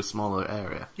more into a smaller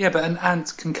area. Yeah, but an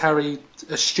ant can carry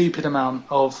a stupid amount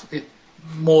of it,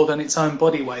 more than its own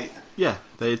body weight. Yeah,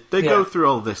 they go through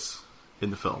all this in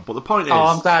the film. But the point is... Oh,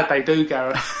 I'm glad they do,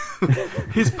 Gareth.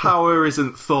 His power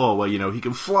isn't Thor, where, he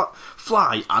can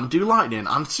fly and do lightning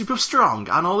and super strong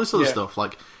and all this other stuff.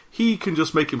 Like, he can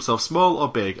just make himself small or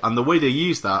big, and the way they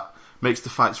use that makes the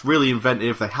fights really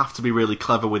inventive. They have to be really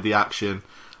clever with the action,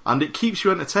 and it keeps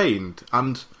you entertained.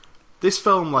 And this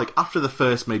film, like, after the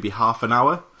first maybe half an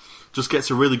hour, just gets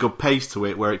a really good pace to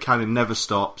it, where it kind of never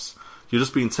stops. You're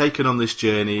just being taken on this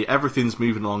journey, everything's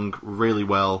moving along really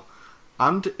well,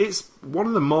 and it's one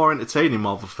of the more entertaining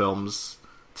Marvel films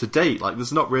to date. Like,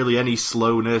 there's not really any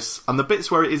slowness, and the bits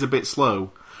where it is a bit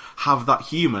slow have that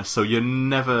humour, so you're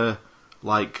never,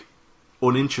 like,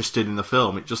 uninterested in the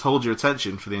film. It just holds your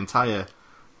attention for the entire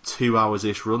 2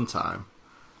 hours-ish runtime.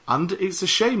 And it's a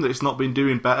shame that it's not been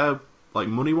doing better, like,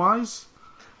 money-wise.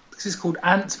 This is called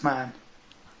AntMan.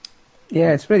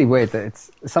 Yeah, it's really weird that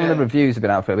some of the reviews have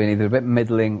been out for it being either a bit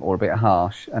middling or a bit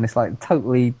harsh, and it's like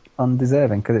totally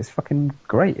undeserving because it's fucking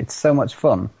great. It's so much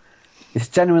fun. It's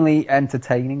genuinely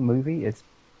entertaining movie. It's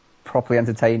properly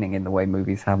entertaining in the way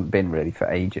movies haven't been really for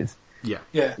ages. Yeah.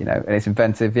 And it's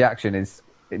inventive. The action is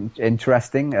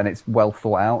interesting and it's well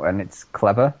thought out and it's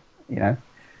clever.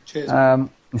 Cheers.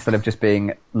 Instead of just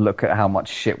being, look at how much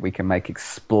shit we can make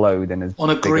explode in as on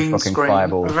a big green a fucking screen.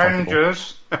 fireball as possible.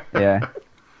 Avengers.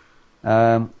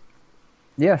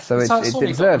 So it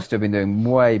deserves to have been doing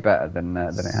way better than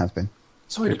it has been.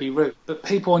 Sorry to be rude, but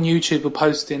people on YouTube are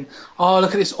posting, oh,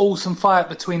 look at this awesome fight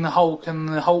between the Hulk and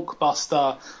the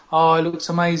Hulkbuster. Oh, it looks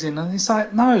amazing. And it's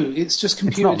like, no, it's just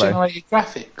computer-generated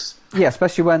graphics. Yeah,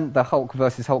 especially when the Hulk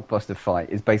versus Hulkbuster fight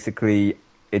is basically,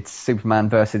 it's Superman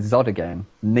versus Zod again.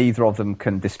 Neither of them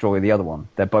can destroy the other one.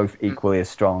 They're both equally as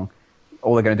strong.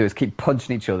 All they're going to do is keep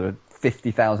punching each other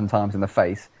 50,000 times in the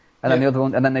face. And then the other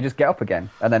one, and then they just get up again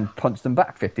and then punch them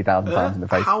back 50,000 times in the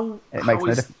face. It makes no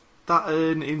difference. That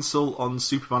an insult on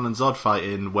Superman and Zod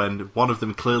fighting when one of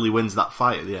them clearly wins that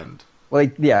fight at the end? Well,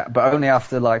 yeah, but only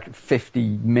after like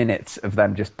 50 minutes of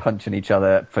them just punching each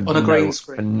other for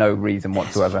no reason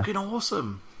whatsoever. It's fucking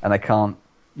awesome. And they can't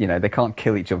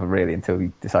kill each other really until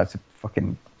he decides to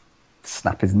fucking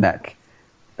snap his neck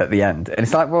at the end. And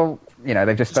it's like, well,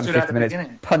 they've just spent 50 minutes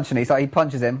punching him. It's like he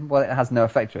punches him. Well, it has no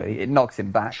effect really. It knocks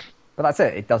him back. But that's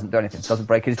it. It doesn't do anything. It doesn't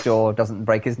break his jaw, doesn't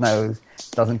break his nose,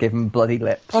 doesn't give him bloody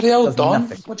lips. Bloody hell, Don.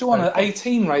 What do you want, an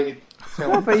 18 rated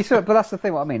film? No, but that's the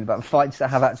thing, what I mean about fights that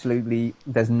have absolutely...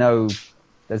 There's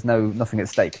nothing at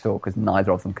stake at all, because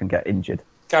neither of them can get injured.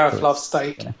 Gareth loves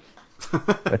steak.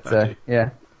 But,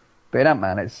 yeah. But in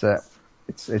Ant-Man, it's a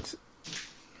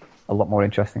lot more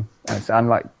interesting. And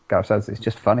like Gareth says, it's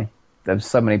just funny. There's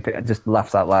so many just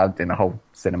laughs out loud in the whole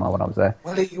cinema when I was there.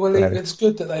 It's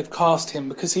good that they've cast him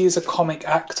because he is a comic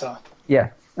actor. Yeah,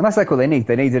 and that's like what they need.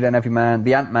 They needed an everyman.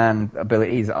 The Ant-Man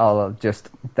abilities are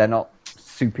they're not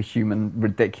superhuman,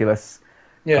 ridiculous.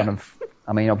 Yeah. Kind of.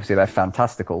 I mean, obviously they're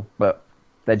fantastical, but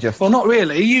they're just. Well, not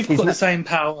really. You've got the same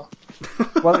power.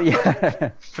 Well, yeah,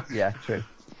 yeah, true.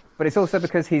 But it's also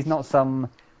because he's not Paul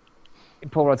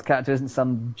Rudd's character isn't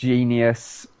some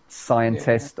genius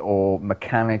scientist or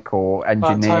mechanic or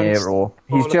engineer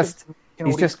he's just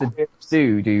a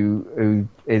dude who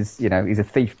is he's a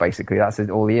thief basically. That's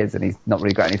all he is, and he's not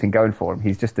really got anything going for him.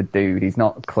 He's just a dude. He's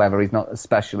not clever. He's not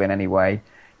special in any way.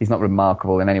 He's not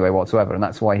remarkable in any way whatsoever, and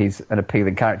that's why he's an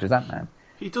appealing character as Ant-Man.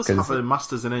 He does have a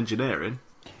master's in engineering.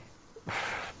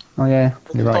 Oh yeah,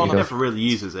 you're right. He never really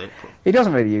uses it. He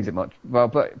doesn't really use it much. Well,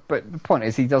 but the point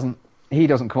is he doesn't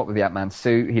come up with the Ant-Man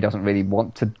suit. He doesn't really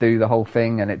want to do the whole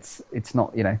thing, and it's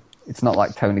not it's not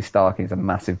like Tony Stark. He's a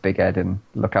massive big head, and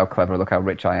look how clever, look how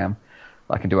rich I am.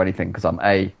 I can do anything because I'm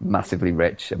A, massively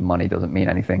rich, and money doesn't mean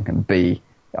anything, and B,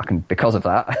 I can, because of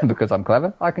that, because I'm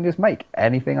clever, I can just make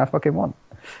anything I fucking want.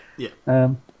 Yeah.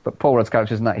 But Paul Rudd's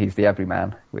character isn't that. He's the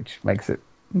everyman, which makes it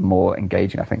more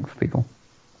engaging, I think, for people.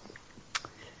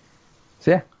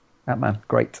 So yeah, Ant-Man,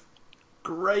 great.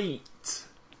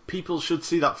 People should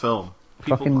see that film.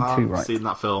 Fucking People haven't right. seen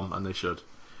that film, and they should.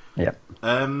 Yep.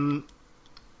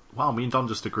 Wow, me and Don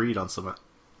just agreed on something.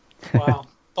 Wow.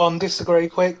 Don, disagree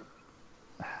quick.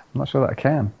 I'm not sure that I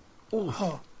can.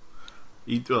 Oh.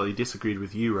 He disagreed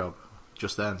with you, Rob,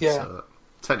 just then. Yeah. So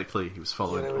technically, he was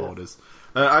following orders.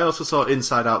 I also saw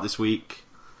Inside Out this week.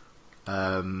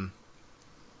 That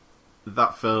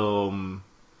film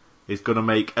is going to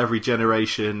make every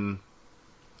generation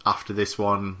after this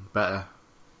one better.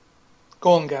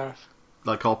 Go on, Gareth.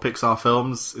 Like all Pixar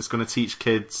films, it's going to teach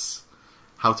kids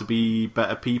how to be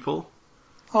better people.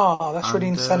 Oh, that's really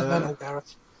And, sentimental,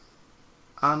 Gareth.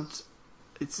 And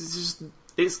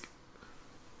it's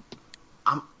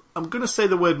I'm gonna say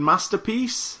the word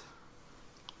masterpiece.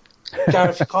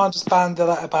 Gareth, you can't just banter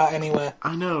that about anywhere.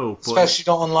 I know, but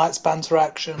Especially not on Lights Banter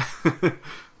Action. but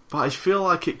I feel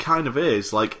like it kind of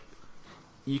is. Like,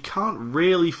 you can't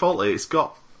really fault it. It's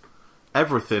got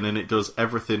everything and it does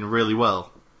everything really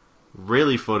well.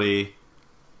 Really funny,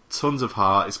 tons of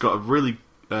heart. It's got a really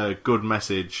good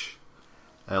message,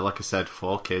 like I said,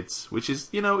 for kids, which is,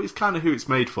 it's kind of who it's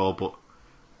made for, but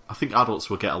I think adults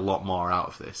will get a lot more out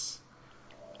of this.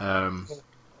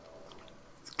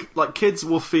 Like, kids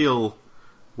will feel,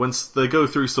 when they go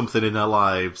through something in their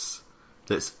lives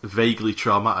that's vaguely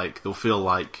traumatic, they'll feel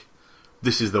like,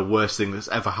 this is the worst thing that's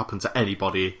ever happened to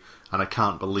anybody, and I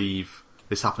can't believe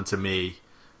this happened to me.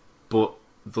 But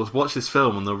they'll watch this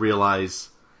film and they'll realise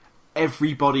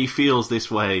everybody feels this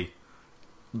way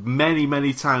many,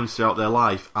 many times throughout their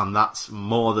life, and that's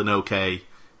more than okay.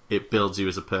 It builds you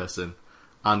as a person.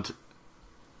 And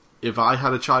if I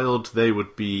had a child, they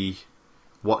would be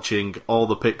watching all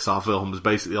the Pixar films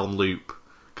basically on loop,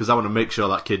 because I want to make sure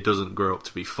that kid doesn't grow up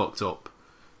to be fucked up.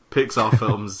 Pixar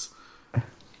films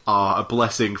are a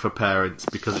blessing for parents,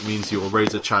 because it means you will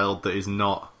raise a child that is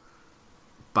not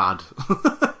bad.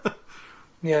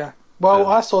 Yeah. Well,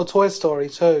 I saw Toy Story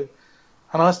too,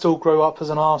 and I still grew up as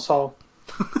an arsehole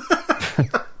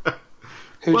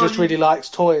who just really likes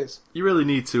toys. You really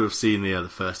need to have seen the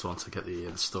first one to get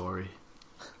the story.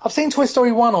 I've seen Toy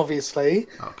Story 1, obviously,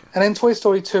 Okay. and then Toy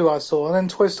Story 2 I saw, and then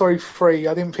Toy Story 3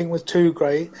 I didn't think was too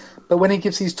great, but when he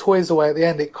gives his toys away at the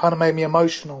end, it kind of made me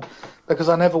emotional, because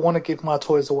I never want to give my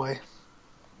toys away.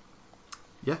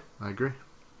 Yeah, I agree.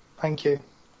 Thank you.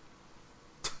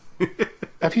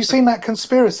 Have you seen that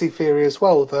conspiracy theory as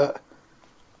well, that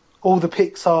all the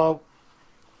Pixar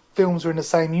films are in the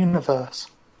same universe?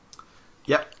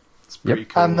 Yep, it's pretty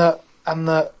cool. And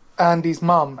that Andy's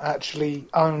mum actually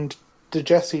owned the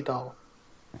Jessie doll.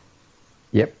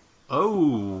 Yep.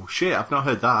 Oh, shit, I've not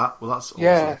heard that. Well, that's awesome.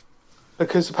 Yeah,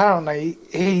 because apparently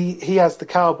he has the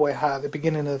cowboy hat at the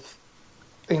beginning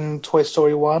in Toy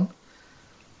Story 1,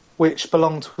 which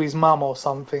belonged to his mum or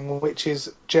something, which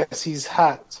is Jessie's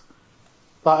hat.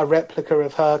 Like a replica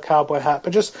of her cowboy hat.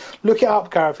 But just look it up,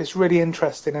 Gareth. It's really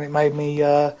interesting, and it made me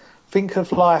think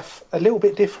of life a little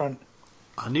bit different.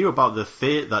 I knew about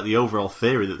the overall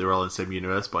theory that they're all in the same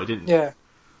universe, but I didn't. Yeah.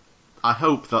 I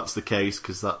hope that's the case,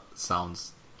 because that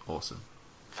sounds awesome.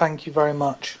 Thank you very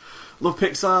much. Love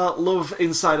Pixar, love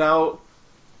Inside Out.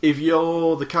 If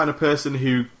you're the kind of person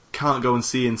who can't go and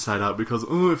see Inside Out because,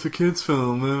 it's a kid's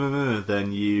film,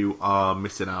 then you are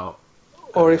missing out.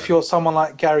 Or if you're someone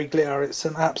like Gary Glitter, it's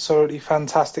an absolutely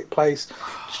fantastic place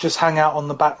to just hang out on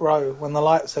the back row when the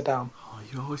lights are down. Oh,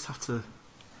 you always have to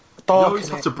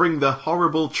Darken it. bring the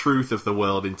horrible truth of the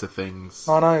world into things.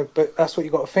 I know, but that's what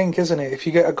you got to think, isn't it? If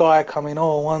you get a guy coming,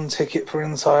 one ticket for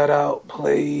Inside Out,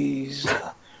 please.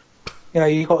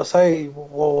 You got to say,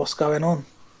 what's going on?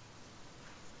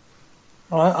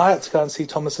 I had to go and see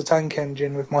Thomas the Tank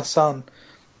Engine with my son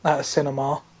at a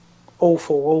cinema.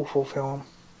 Awful, awful film.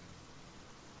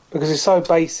 Because it's so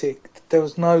basic. There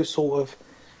was no sort of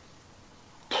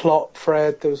plot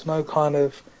thread. There was no kind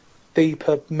of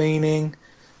deeper meaning.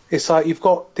 It's like you've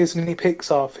got Disney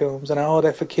Pixar films and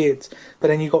they're for kids, but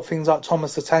then you've got things like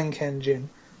Thomas the Tank Engine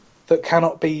that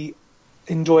cannot be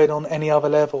enjoyed on any other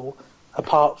level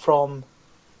apart from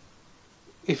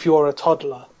if you're a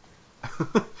toddler.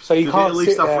 So you Did can't it at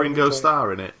least sit there have and Ringo enjoy it.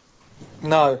 Starr in it?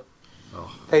 No,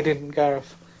 Oh. they didn't,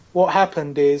 Gareth. What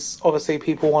happened is, obviously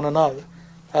people want to know,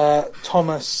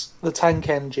 Thomas the Tank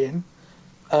Engine,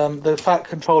 the Fat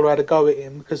Controller had a go at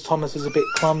him because Thomas is a bit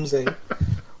clumsy.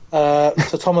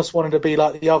 So Thomas wanted to be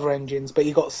like the other engines, but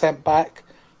he got sent back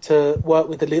to work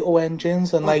with the little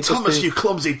engines, and they Thomas, just you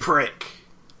clumsy prick!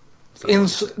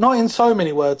 not in so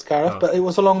many words, Gareth, but it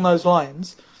was along those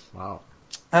lines. Wow.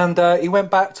 And he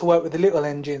went back to work with the little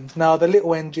engines. Now the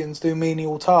little engines do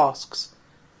menial tasks.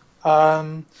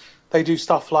 They do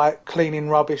stuff like cleaning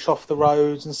rubbish off the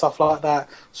roads and stuff like that.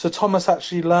 So Thomas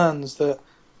actually learns that,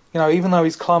 even though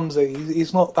he's clumsy,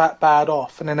 he's not that bad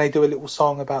off. And then they do a little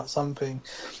song about something.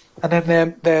 And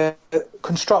then they're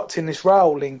constructing this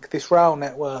rail link, this rail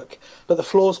network, but the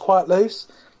floor's quite loose.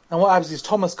 And what happens is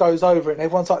Thomas goes over it, and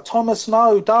everyone's like, Thomas,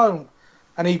 no, don't.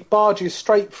 And he barges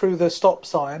straight through the stop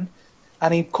sign,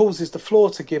 and he causes the floor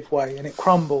to give way, and it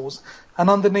crumbles. And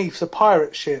underneath's a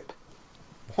pirate ship.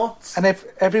 What? And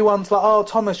everyone's like, oh,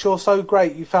 Thomas, you're so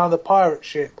great, you found a pirate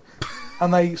ship.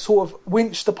 And they sort of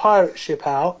winch the pirate ship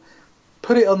out,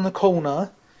 put it on the corner,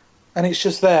 and it's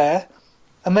just there.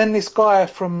 And then this guy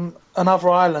from another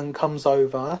island comes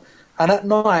over, And at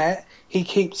night,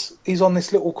 he's on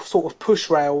this little sort of push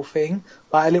rail thing,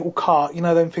 like a little cart, you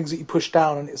know, them things that you push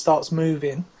down and it starts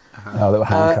moving. Oh, little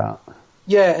hand cart.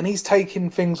 Yeah, and he's taking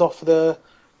things off the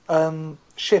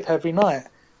ship every night.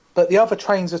 But the other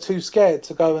trains are too scared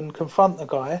to go and confront the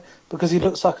guy because he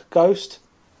looks like a ghost.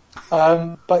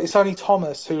 But it's only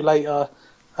Thomas who later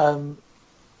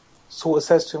sort of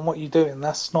says to him, "What are you doing?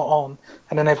 That's not on."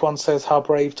 And then everyone says how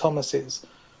brave Thomas is.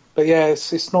 But yeah,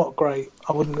 it's not great.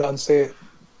 I wouldn't go and see it.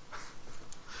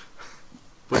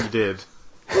 But you did.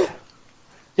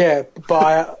 Yeah,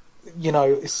 but you know,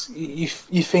 it's you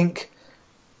think,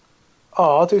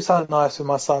 oh, I'll do something nice with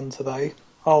my son today.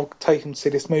 I'll take him to see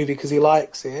this movie because he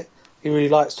likes it. He really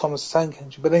likes Thomas the Tank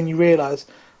Engine. But then you realise,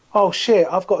 oh shit,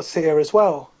 I've got to sit here as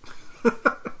well.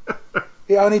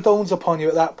 It only dawns upon you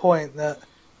at that point that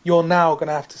you're now going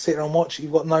to have to sit here and watch it.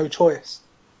 You've got no choice.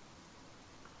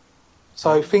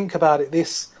 So think about it.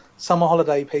 This summer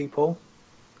holiday, people.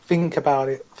 Think about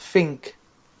it. Think.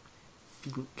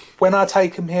 When I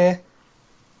take them here,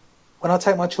 when I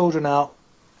take my children out,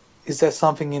 is there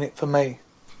something in it for me?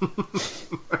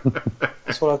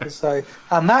 That's what I can say.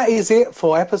 And that is it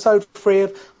for episode 3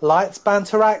 of Lights,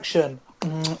 Banter, Action.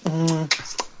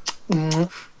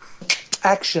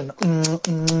 Action.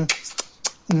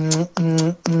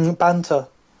 Banter.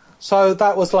 So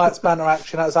that was Lights, Banter,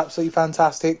 Action. That was absolutely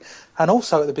fantastic. And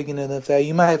also at the beginning of there,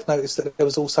 you may have noticed that there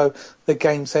was also the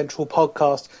Gamecentral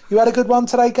podcast. You had a good one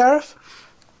today, Gareth?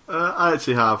 I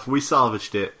actually have. We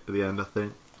salvaged it at the end, I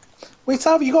think.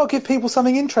 You've got to give people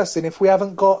something interesting. If we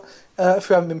haven't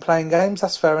been playing games,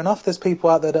 that's fair enough. There's people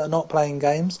out there that are not playing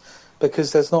games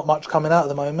because there's not much coming out at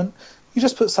the moment. You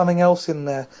just put something else in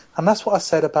there. And that's what I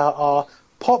said about our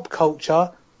pop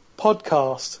culture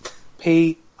podcast.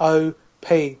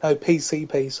 P-O-P. No,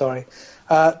 P-C-P, sorry.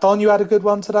 Don, you had a good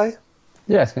one today?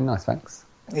 Yeah, it's been nice, thanks.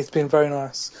 It's been very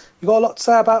nice. You got a lot to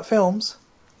say about films?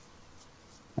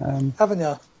 Haven't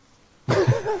you?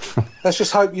 Let's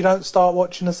just hope you don't start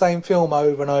watching the same film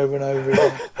over and over and over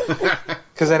again,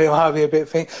 because then it might be a bit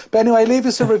thing. But anyway, leave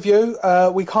us a review.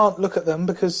 We can't look at them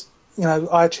because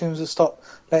iTunes has stopped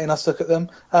letting us look at them.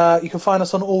 You can find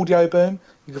us on Audio Boom,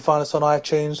 you can find us on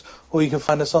iTunes, or you can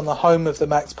find us on the home of the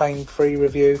Max Payne free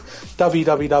review,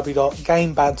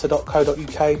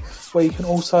 www.gamebanter.co.uk, where you can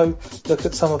also look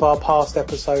at some of our past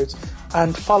episodes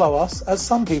and follow us, as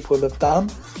some people have done.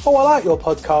 Oh, I like your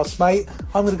podcast, mate.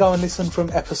 I'm going to go and listen from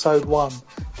episode 1.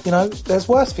 You know, there's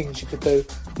worse things you could do.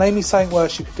 Name me something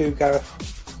worse you could do, Gareth.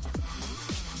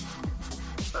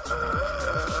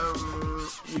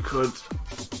 You could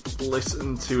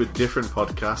listen to a different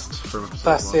podcast from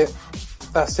episode 1.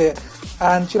 That's it.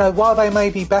 And, while they may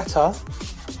be better,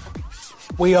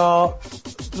 we are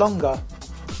longer.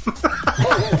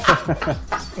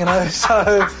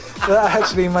 So that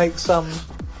actually makes some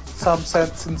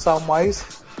sense in some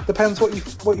ways. Depends what you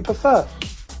prefer,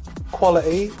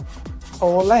 quality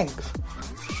or length.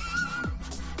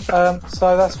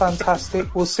 So that's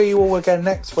fantastic. We'll see you all again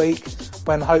next week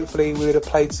when hopefully we would have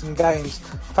played some games.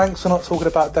 Thanks for not talking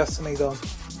about Destiny, Don.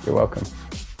 You're welcome.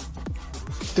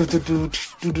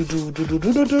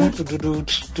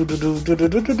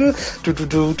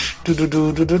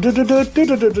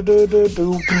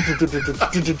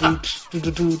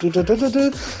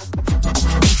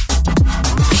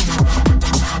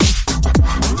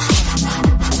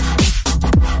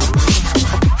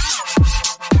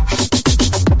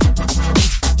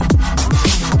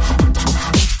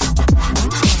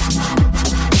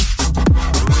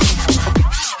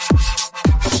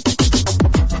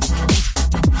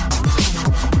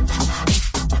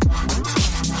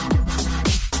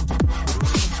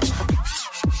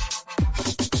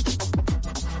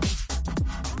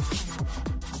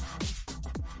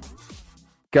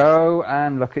 Go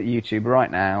and look at YouTube right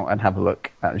now and have a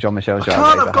look at Jean-Michel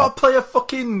Jarre. I've got to play a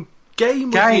fucking game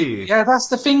with you. Yeah, that's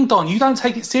the thing, Don. You don't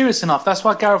take it serious enough. That's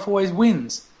why Gareth always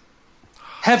wins.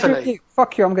 Heavily.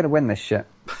 Fuck you, I'm going to win this shit.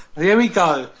 Here we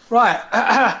go. Right.